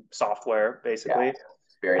selling software Yeah, basically.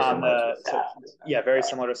 it's very On similar to the a so SaaS business. yeah, very Yeah.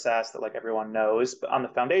 similar to SaaS that like everyone knows. But on the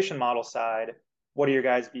foundation model side, what are your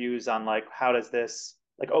guys' views on like how does this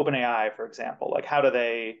like OpenAI, for example, like how do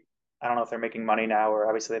they, I don't know if they're making money now or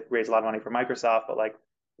obviously they've raised a lot of money for Microsoft, but like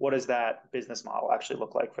what does that business model actually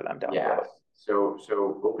look like for them down the Yeah. road? So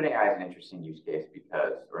OpenAI is an interesting use case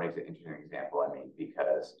because, or an interesting example, I mean,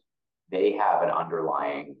 because they have an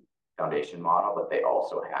underlying foundation model, but they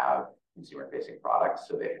also have consumer facing products.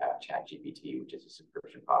 So they have ChatGPT, which is a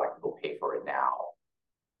subscription product. People pay for it now.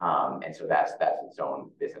 And so that's its own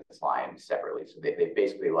business line separately. So they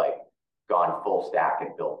basically like gone full stack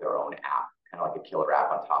and built their own app, kind of like a killer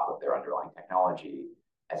app on top of their underlying technology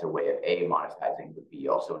as a way of A, monetizing, but B,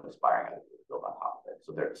 also inspiring other people to build on top of it.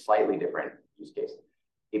 So they're slightly different use cases.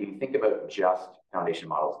 If you think about just foundation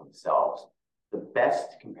models themselves, the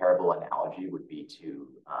best comparable analogy would be to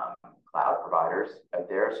cloud providers out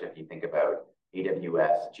there. So if you think about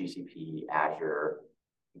AWS, GCP, Azure,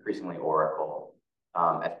 increasingly Oracle,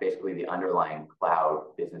 that's basically the underlying cloud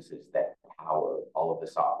businesses that power all of the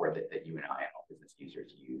software that you and I and all business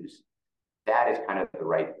users use. That is kind of the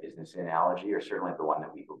right business analogy, or certainly the one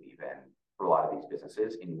that we believe in for a lot of these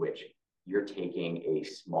businesses, in which you're taking a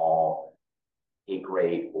small take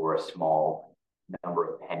rate or a small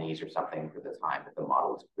number of pennies or something for the time that the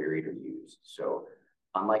model is queried or used. So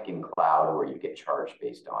unlike in cloud where you get charged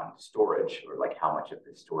based on storage or like how much of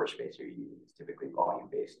the storage space you're using, it's typically volume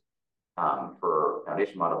based. For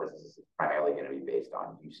foundation model businesses, it's primarily going to be based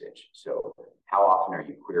on usage. So how often are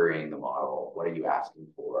you querying the model? What are you asking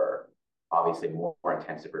for? Obviously, more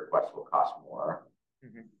intensive requests will cost more.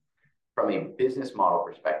 Mm-hmm. From a business model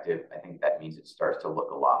perspective, I think that means it starts to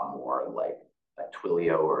look a lot more like a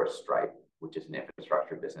Twilio or a Stripe, which is an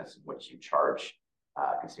infrastructure business in which you charge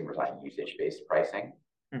consumers on usage-based pricing.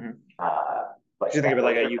 Mm-hmm. But you think of it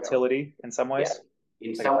like a utility in some ways? Yeah.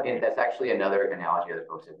 That's actually another analogy that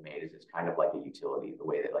folks have made is it's kind of like a utility, the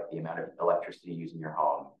way that like the amount of electricity used in your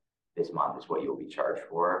home this month is what you'll be charged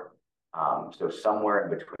for. So somewhere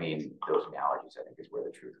in between those analogies, I think is where the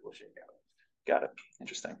truth will shake out. Got it.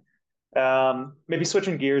 Interesting. Maybe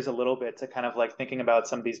switching gears a little bit to kind of like thinking about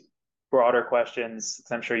some of these broader questions.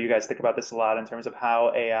 I'm sure you guys think about this a lot in terms of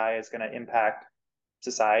how AI is going to impact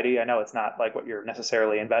society. I know it's not like what you're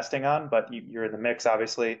necessarily investing on, but you're in the mix,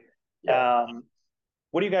 obviously. Yeah.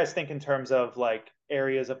 What do you guys think in terms of like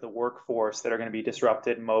areas of the workforce that are going to be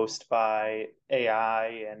disrupted most by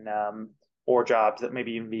AI, and or jobs that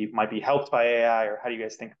maybe even might be helped by AI, or how do you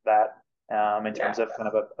guys think of that in Yeah. terms of kind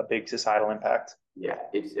of a big societal impact? Yeah,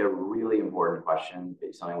 it's a really important question.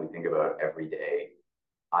 It's something we think about every day.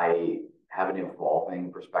 I have an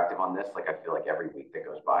evolving perspective on this. Like I feel like every week that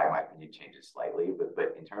goes by, my opinion changes slightly.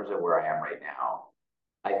 But in terms of where I am right now,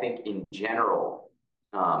 I think in general,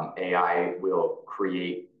 AI will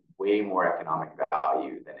create way more economic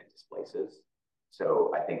value than it displaces.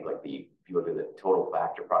 So I think like if you look at the total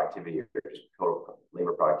factor productivity or just total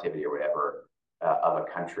labor productivity or whatever of a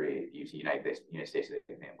country, use the United States as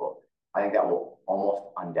an example, I think that will almost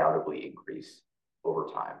undoubtedly increase over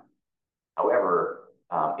time. However,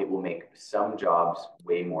 it will make some jobs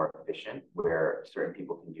way more efficient, where certain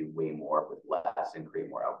people can do way more with less and create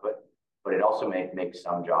more output. But it also may make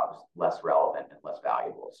some jobs less relevant and less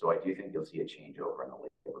valuable. So I do think you'll see a changeover in the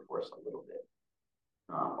labor force a little bit,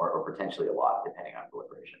 or potentially a lot, depending on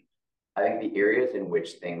deliberation. I think the areas in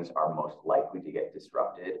which things are most likely to get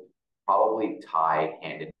disrupted probably tie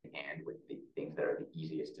hand in hand with the things that are the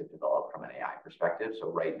easiest to develop from an AI perspective. So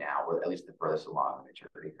right now, or at least the furthest along the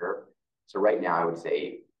maturity curve. So right now, I would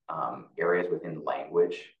say areas within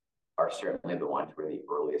language are certainly the ones where the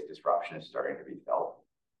earliest disruption is starting to be felt.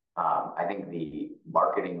 I think the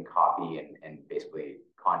marketing, copy, and basically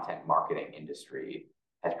content marketing industry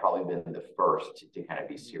has probably been the first to kind of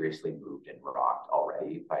be seriously moved and rocked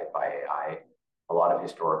already by AI. A lot of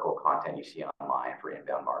historical content you see online for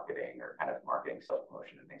inbound marketing or kind of marketing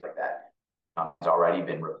self-promotion and things like that has already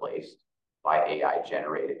been replaced by AI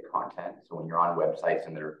generated content. So when you're on websites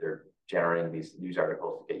and they're generating these news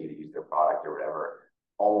articles to get you to use their product or whatever,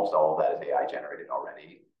 almost all of that is AI generated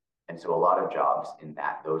already. And so a lot of jobs in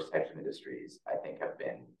those types of industries, I think, have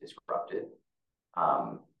been disrupted.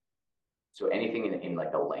 So anything in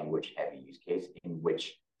like a language heavy use case in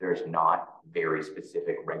which there's not very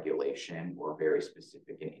specific regulation or very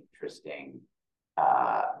specific and interesting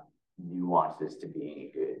nuances to being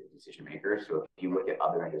a good decision maker. So if you look at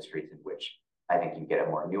other industries in which I think you get a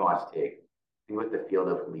more nuanced take, think with the field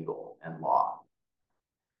of legal and law.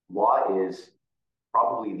 Law is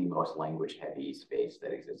probably the most language heavy space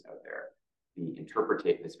that exists out there.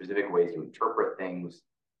 The specific ways you interpret things,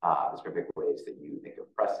 the specific ways that you think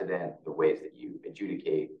of precedent, the ways that you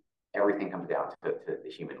adjudicate, everything comes down to the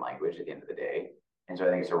human language at the end of the day. And so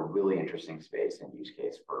I think it's a really interesting space and use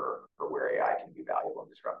case for where AI can be valuable and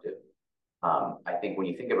disruptive. I think when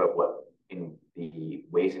you think about what in the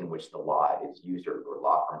ways in which the law is used or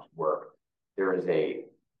law firms work, there is a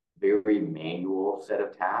very manual set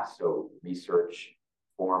of tasks. So research,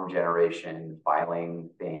 form generation, filing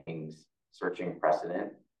things, searching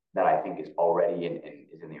precedent that I think is already and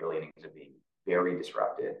is in the early innings of being very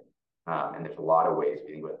disrupted. And there's a lot of ways, if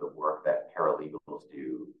you think about the work that paralegals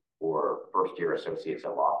do or first-year associates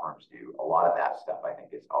at law firms do, a lot of that stuff I think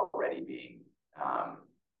is already being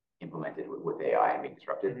implemented with AI and being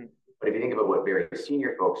disrupted. Mm-hmm. But if you think about what very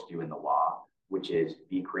senior folks do in the law, which is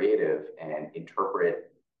be creative and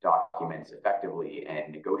interpret documents effectively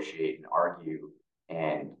and negotiate and argue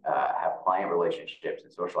and have client relationships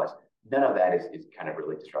and socialize, none of that is kind of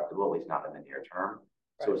really disruptible, at least not in the near term.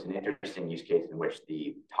 Right. So it's an interesting use case in which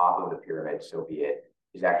the top of the pyramid, so be it,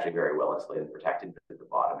 is actually very well insulated and protected, but at the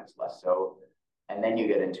bottom it's less so. And then you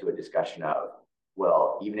get into a discussion of,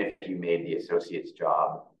 well, even if you made the associate's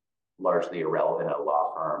job largely irrelevant at a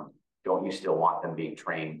law firm, don't you still want them being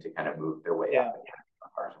trained to kind of move their way up?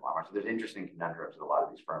 So there's interesting conundrums in a lot of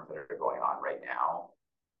these firms that are going on right now.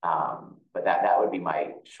 But that would be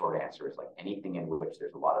my short answer, is like anything in which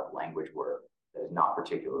there's a lot of language work that is not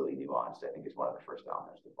particularly nuanced, I think is one of the first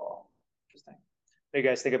dominoes to fall. Interesting. What do you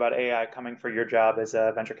guys think about AI coming for your job as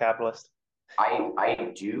a venture capitalist?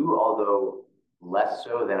 I do, although less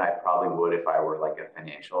so than I probably would if I were like a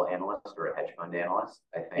financial analyst or a hedge fund analyst.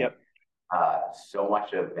 I think so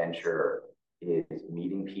much of venture is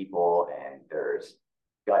meeting people, and there's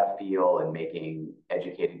gut feel and making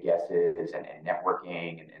educated guesses and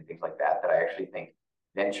networking and things like that, that I actually think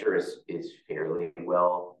venture is fairly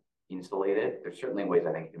well insulated. There's certainly ways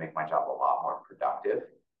I think to make my job a lot more productive,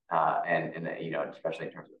 and especially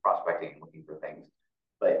in terms of prospecting and looking for things.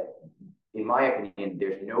 But in my opinion,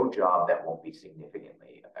 there's no job that won't be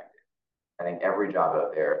significantly affected. I think every job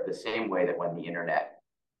out there, the same way that when the internet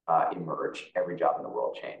emerged, every job in the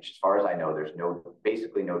world changed. As far as I know, there's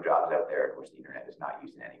basically no jobs out there in which the internet is not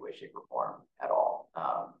used in any way, shape, or form at all.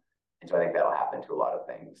 And so I think that'll happen to a lot of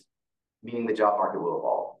things, meaning the job market will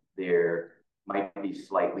evolve. There might be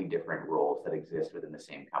slightly different roles that exist within the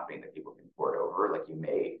same company that people can port over. Like you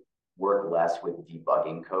may work less with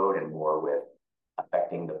debugging code and more with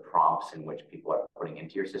affecting the prompts in which people are putting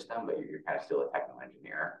into your system, but you're kind of still a technical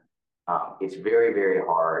engineer. It's very, very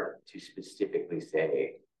hard to specifically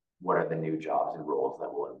say what are the new jobs and roles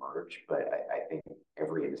that will emerge, but I think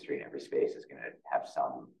every industry and every space is going to have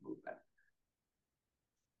some movement.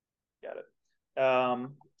 Got it.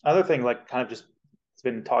 Other thing, like kind of just it's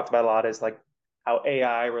been talked about a lot is like how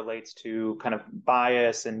AI relates to kind of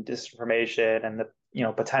bias and disinformation and the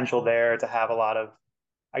potential there to have a lot of,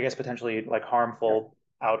 I guess, potentially like harmful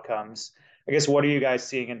outcomes. I guess what are you guys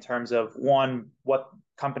seeing in terms of one, what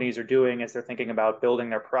companies are doing as they're thinking about building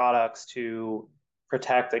their products to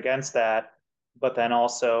protect against that, but then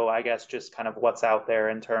also, I guess, just kind of what's out there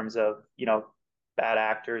in terms of, bad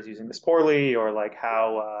actors using this poorly or like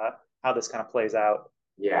how this kind of plays out.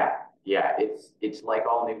 Yeah, yeah, it's like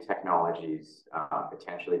all new technologies,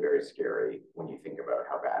 potentially very scary when you think about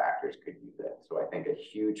how bad actors could use it. So I think a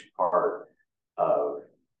huge part of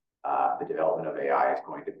the development of AI is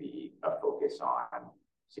going to be a focus on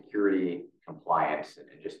security, compliance, and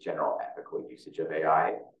just general ethical usage of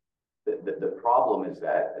AI. The problem is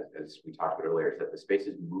that, as we talked about earlier, is that the space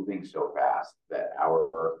is moving so fast that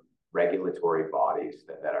our regulatory bodies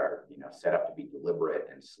that are set up to be deliberate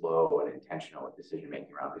and slow and intentional with decision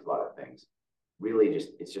making around these lot of things really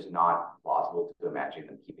it's just not plausible to imagine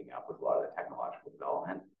them keeping up with a lot of the technological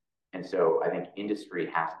development. And so I think industry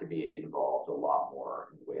has to be involved a lot more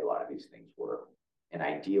in the way a lot of these things work. And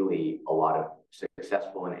ideally, a lot of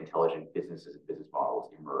successful and intelligent businesses and business models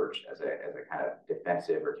emerge as a kind of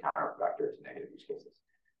defensive or counterproductive to negative use cases.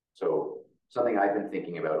 So something I've been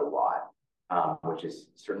thinking about a lot, which is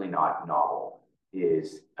certainly not novel,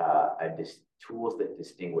 is tools that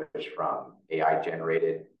distinguish from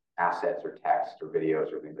AI-generated assets or text or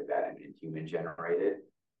videos or things like that and human-generated.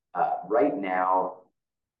 Right now,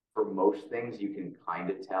 for most things, you can kind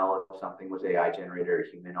of tell if something was AI-generated or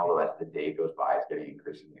human, although as the day goes by, it's getting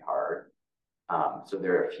increasingly hard. So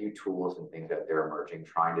there are a few tools and things that they're emerging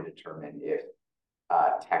trying to determine if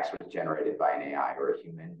text was generated by an AI or a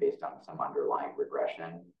human based on some underlying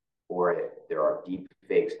regression, or if there are deep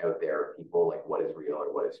fakes out there of people, like what is real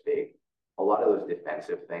or what is fake. A lot of those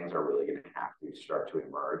defensive things are really going to have to start to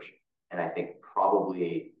emerge. And I think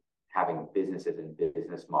probably having businesses and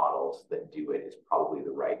business models that do it is probably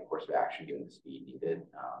the right course of action given the speed needed.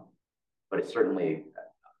 But it's certainly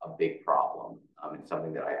a big problem and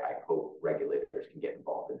something that I hope regulators can get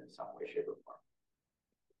involved in some way, shape, or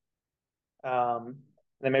form.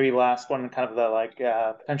 Then maybe last one, kind of the like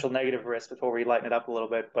potential negative risk before we lighten it up a little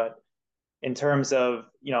bit. But in terms of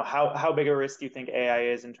how big a risk do you think AI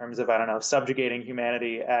is in terms of, I don't know, subjugating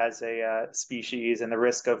humanity as a species and the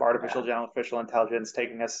risk of artificial intelligence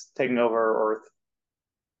taking over Earth?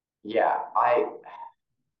 Yeah, I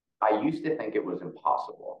used to think it was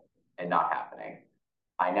impossible and not happening.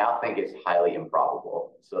 I now think it's highly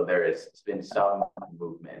improbable. So there has been some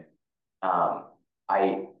movement.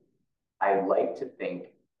 I like to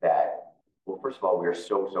think that, well, first of all, we are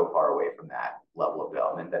so far away from that level of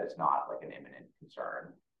development that it's not like an imminent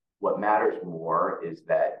concern. What matters more is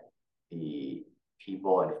that the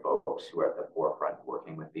people and folks who are at the forefront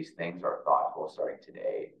working with these things are thoughtful starting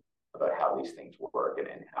today about how these things work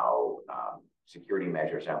and how security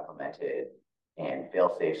measures are implemented and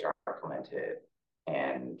fail safes are implemented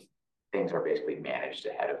and things are basically managed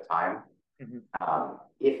ahead of time. Mm-hmm.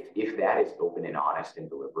 If that is open and honest and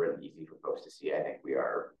deliberate and easy for folks to see, I think we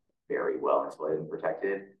are very well insulated and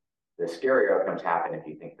protected. The scary outcomes happen if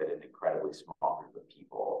you think that an incredibly small group of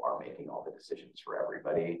people are making all the decisions for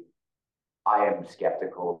everybody. I am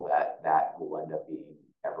skeptical that that will end up being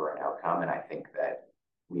ever an outcome, and I think that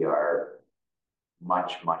we are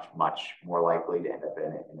much more likely to end up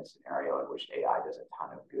in a scenario in which AI does a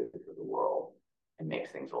ton of good for the world and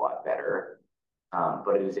makes things a lot better.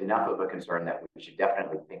 But it is enough of a concern that we should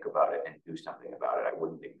definitely think about it and do something about it. I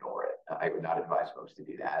wouldn't ignore it. I would not advise folks to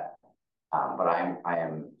do that. But I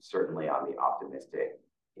am certainly on the optimistic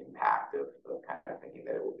impact of kind of thinking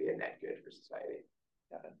that it will be a net good for society.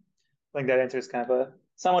 Got it. I think that answer is kind of a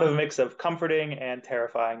somewhat of a mix of comforting and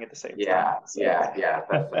terrifying at the same time. So. Yeah.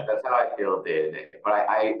 That's how I feel day to day. But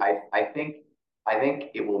I think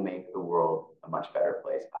it will make the world a much better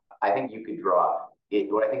place. I think you could draw it.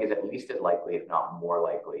 What I think is at least as likely, if not more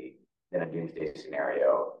likely, than a doomsday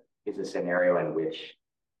scenario is a scenario in which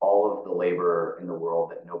all of the labor in the world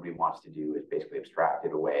that nobody wants to do is basically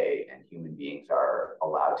abstracted away, and human beings are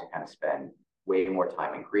allowed to kind of spend way more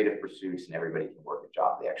time in creative pursuits, and everybody can work a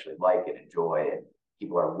job they actually like and enjoy, and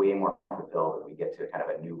people are way more fulfilled, and we get to kind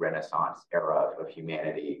of a new renaissance era of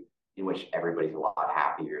humanity in which everybody's a lot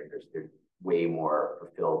happier, and there's way more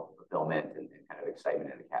fulfillment and kind of excitement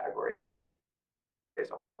in the category as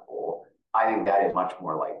a whole. I think that is much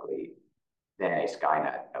more likely than a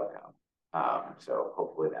Skynet outcome. So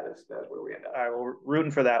hopefully that is where we end All up. right, well, we're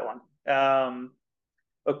rooting for that one.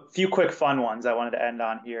 A few quick fun ones I wanted to end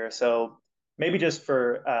on here. So maybe just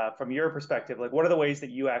for from your perspective, like what are the ways that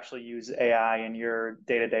you actually use AI in your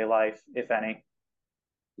day-to-day life, if any?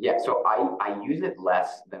 Yeah, so I use it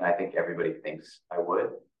less than I think everybody thinks I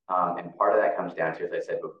would. And part of that comes down to, as I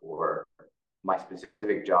said before, my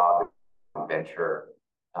specific job venture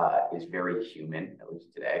is very human, at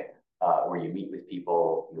least today, where you meet with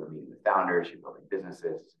people, you're meeting with founders, you're building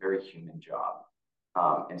businesses. It's a very human job.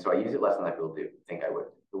 And so I use it less than I people do think I would.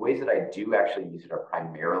 The ways that I do actually use it are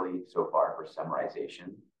primarily so far for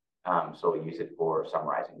summarization. So I use it for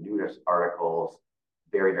summarizing news articles,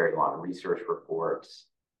 very, very long research reports.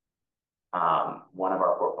 One of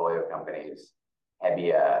our portfolio companies,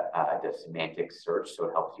 Hebia, does semantic search, so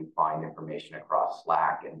it helps you find information across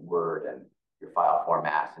Slack and Word and your file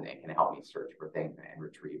formats, and it can help me search for things and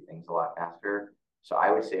retrieve things a lot faster. So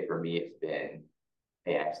I would say for me, it's been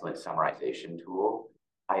an excellent summarization tool.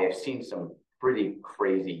 I have seen some pretty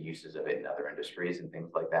crazy uses of it in other industries and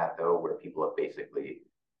things like that, though, where people have basically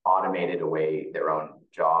automated away their own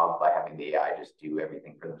job by having the AI just do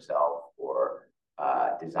everything for themselves, or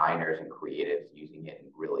designers and creatives using it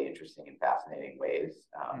in really interesting and fascinating ways.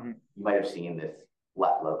 Mm-hmm. You might have seen this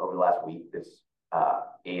over the last week. This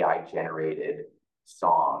AI generated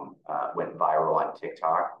song went viral on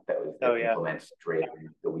TikTok that Yeah. implements Drake and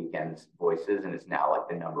The Weeknd's voices, and it's now like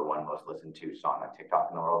the number one most listened to song on TikTok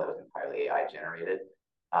in the world that was entirely AI generated.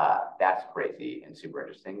 That's crazy and super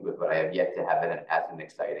interesting, but I have yet to have it as an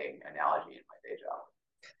exciting analogy in my day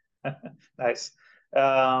job. Nice.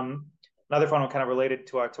 Another fun one kind of related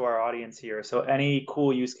to our audience here. So any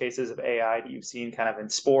cool use cases of AI that you've seen kind of in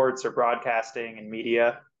sports or broadcasting and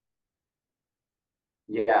media?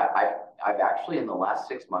 Yeah, I've actually in the last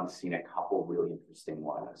 6 months seen a couple really interesting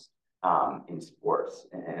ones in sports,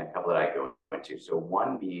 and a couple that I go into. So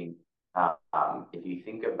one being, if you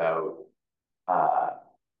think about uh,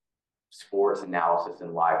 sports analysis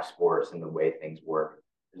and live sports and the way things work,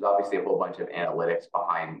 there's obviously a whole bunch of analytics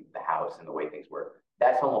behind the house and the way things work.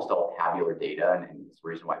 That's almost all tabular data, and it's the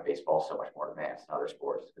reason why baseball is so much more advanced than other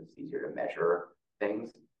sports, because it's easier to measure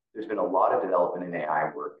things. There's been a lot of development in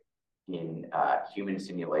AI work in human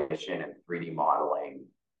simulation and 3D modeling,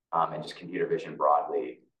 and just computer vision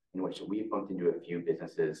broadly, in which we've bumped into a few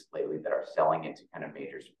businesses lately that are selling into kind of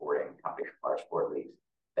major sporting companies, large sport leagues,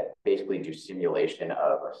 that basically do simulation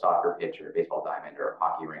of a soccer pitch or a baseball diamond or a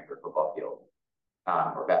hockey rink or football field,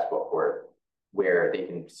 or basketball court, where they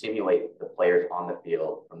can simulate the players on the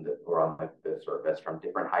field or on the surface from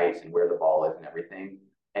different heights and where the ball is and everything,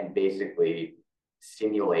 and basically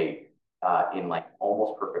simulate in like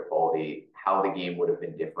almost perfect quality how the game would have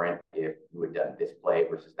been different if you had done this play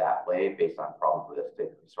versus that play based on probabilistic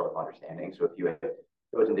historical understanding. So if you had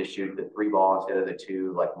chosen to shoot the 3 ball instead of the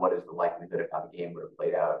 2, like what is the likelihood of how the game would have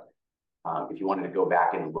played out? If you wanted to go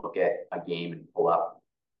back and look at a game and pull up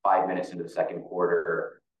 5 minutes into the second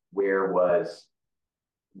quarter, where was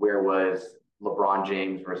LeBron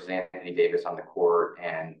James versus Anthony Davis on the court,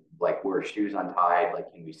 and like were shoes untied?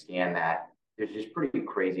 Like, can we scan that? There's just pretty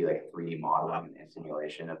crazy like 3D modeling and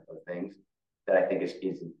simulation of things that I think is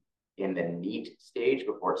in the neat stage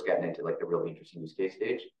before it's gotten into like the really interesting use case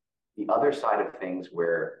stage. The other side of things,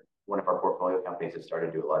 where one of our portfolio companies has started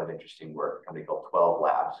to do a lot of interesting work, a company called 12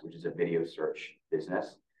 Labs, which is a video search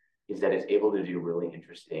business, is that it's able to do really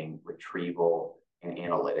interesting retrieval and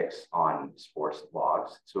analytics on sports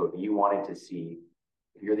logs. So if you wanted to see,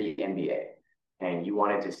 if you're the NBA and you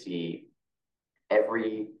wanted to see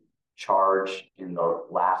every charge in the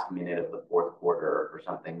last minute of the fourth quarter or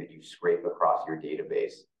something that you scrape across your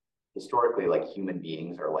database, historically, like human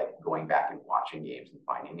beings are like going back and watching games and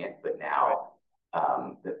finding it, but now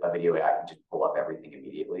a video AI can just pull up everything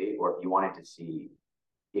immediately. Or if you wanted to see,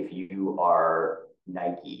 if you are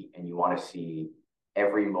Nike and you want to see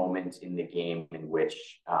every moment in the game in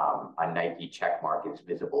which a Nike check mark is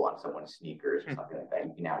visible on someone's sneakers or something like that,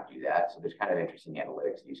 you can now do that. So there's kind of interesting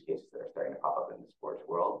analytics use cases that are starting to pop up in the sports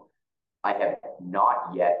world. I have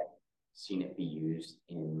not yet seen it be used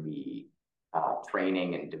in the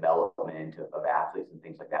training and development of athletes and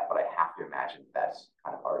things like that, but I have to imagine that's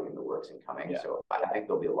kind of already in the works and coming. Yeah. So I think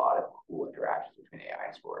there'll be a lot of cool interactions between AI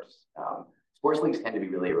and sports. Sports leagues tend to be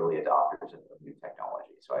really early adopters of new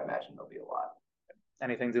technology, so I imagine there'll be a lot.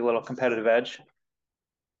 Anything to a little competitive edge?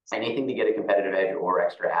 Anything to get a competitive edge or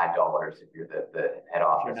extra ad dollars if you're the head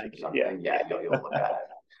office or something. Yeah, you'll look at it.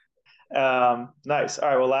 Nice. All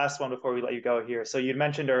right. Well, last one before we let you go here. So you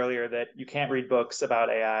mentioned earlier that you can't read books about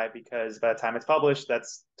AI because by the time it's published,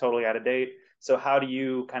 that's totally out of date. So how do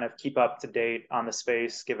you kind of keep up to date on the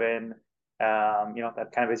space given, that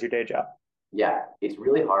kind of is your day job? Yeah, it's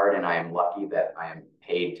really hard, and I am lucky that I am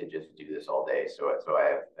paid to just do this all day. So I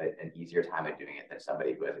have an easier time of doing it than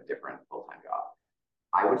somebody who has a different full-time job.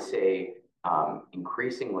 I would say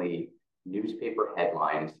increasingly newspaper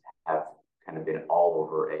headlines have kind of been all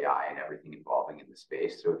over AI and everything involving in the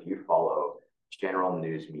space. So if you follow general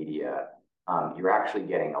news media, you're actually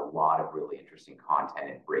getting a lot of really interesting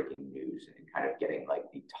content and breaking news and kind of getting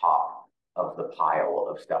like the top of the pile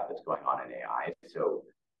of stuff that's going on in AI. So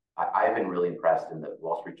I've been really impressed in the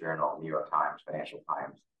Wall Street Journal, New York Times, Financial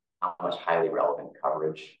Times, how much highly relevant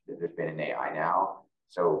coverage that there's been in AI now.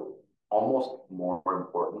 So almost more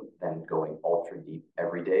important than going ultra deep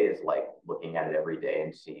every day is like looking at it every day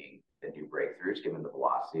and seeing the new breakthroughs given the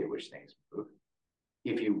velocity at which things move.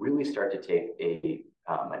 If you really start to take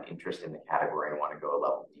an interest in the category and want to go a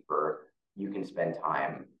level deeper, you can spend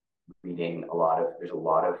time reading there's a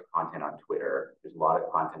lot of content on Twitter, there's a lot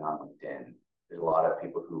of content on LinkedIn, there's a lot of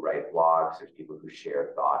people who write blogs, there's people who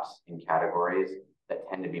share thoughts in categories that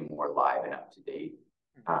tend to be more live and up to date.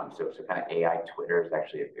 So kind of AI Twitter is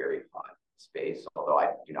actually a very fun space, although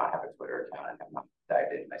I do not have a Twitter account and have not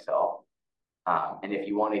dived in myself. And if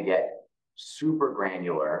you want to get super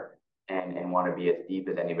granular and want to be as deep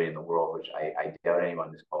as anybody in the world, which I doubt anyone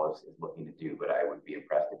on this call is looking to do, but I would be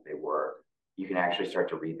impressed if they were, you can actually start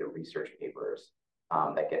to read the research papers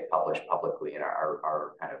that get published publicly and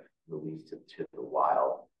are kind of released to the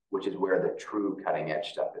wild, which is where the true cutting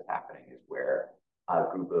edge stuff is happening, is where a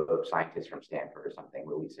group of scientists from Stanford or something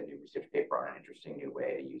release a new research paper on an interesting new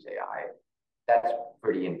way to use AI. That's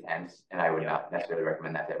pretty intense, and I would not necessarily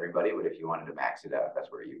recommend that to everybody, but if you wanted to max it out, that's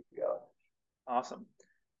where you go. Awesome.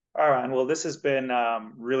 All right. Well, this has been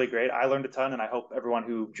really great. I learned a ton, and I hope everyone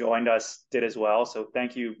who joined us did as well. So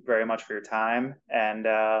thank you very much for your time. And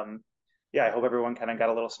yeah, I hope everyone kind of got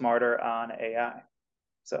a little smarter on AI.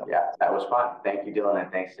 So yeah, that was fun. Thank you, Dylan,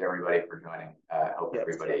 and thanks to everybody for joining. I hope yes.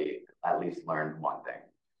 everybody at least learned one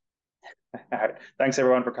thing. All right. Thanks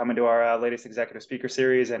everyone for coming to our latest executive speaker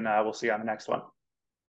series, and we'll see you on the next one.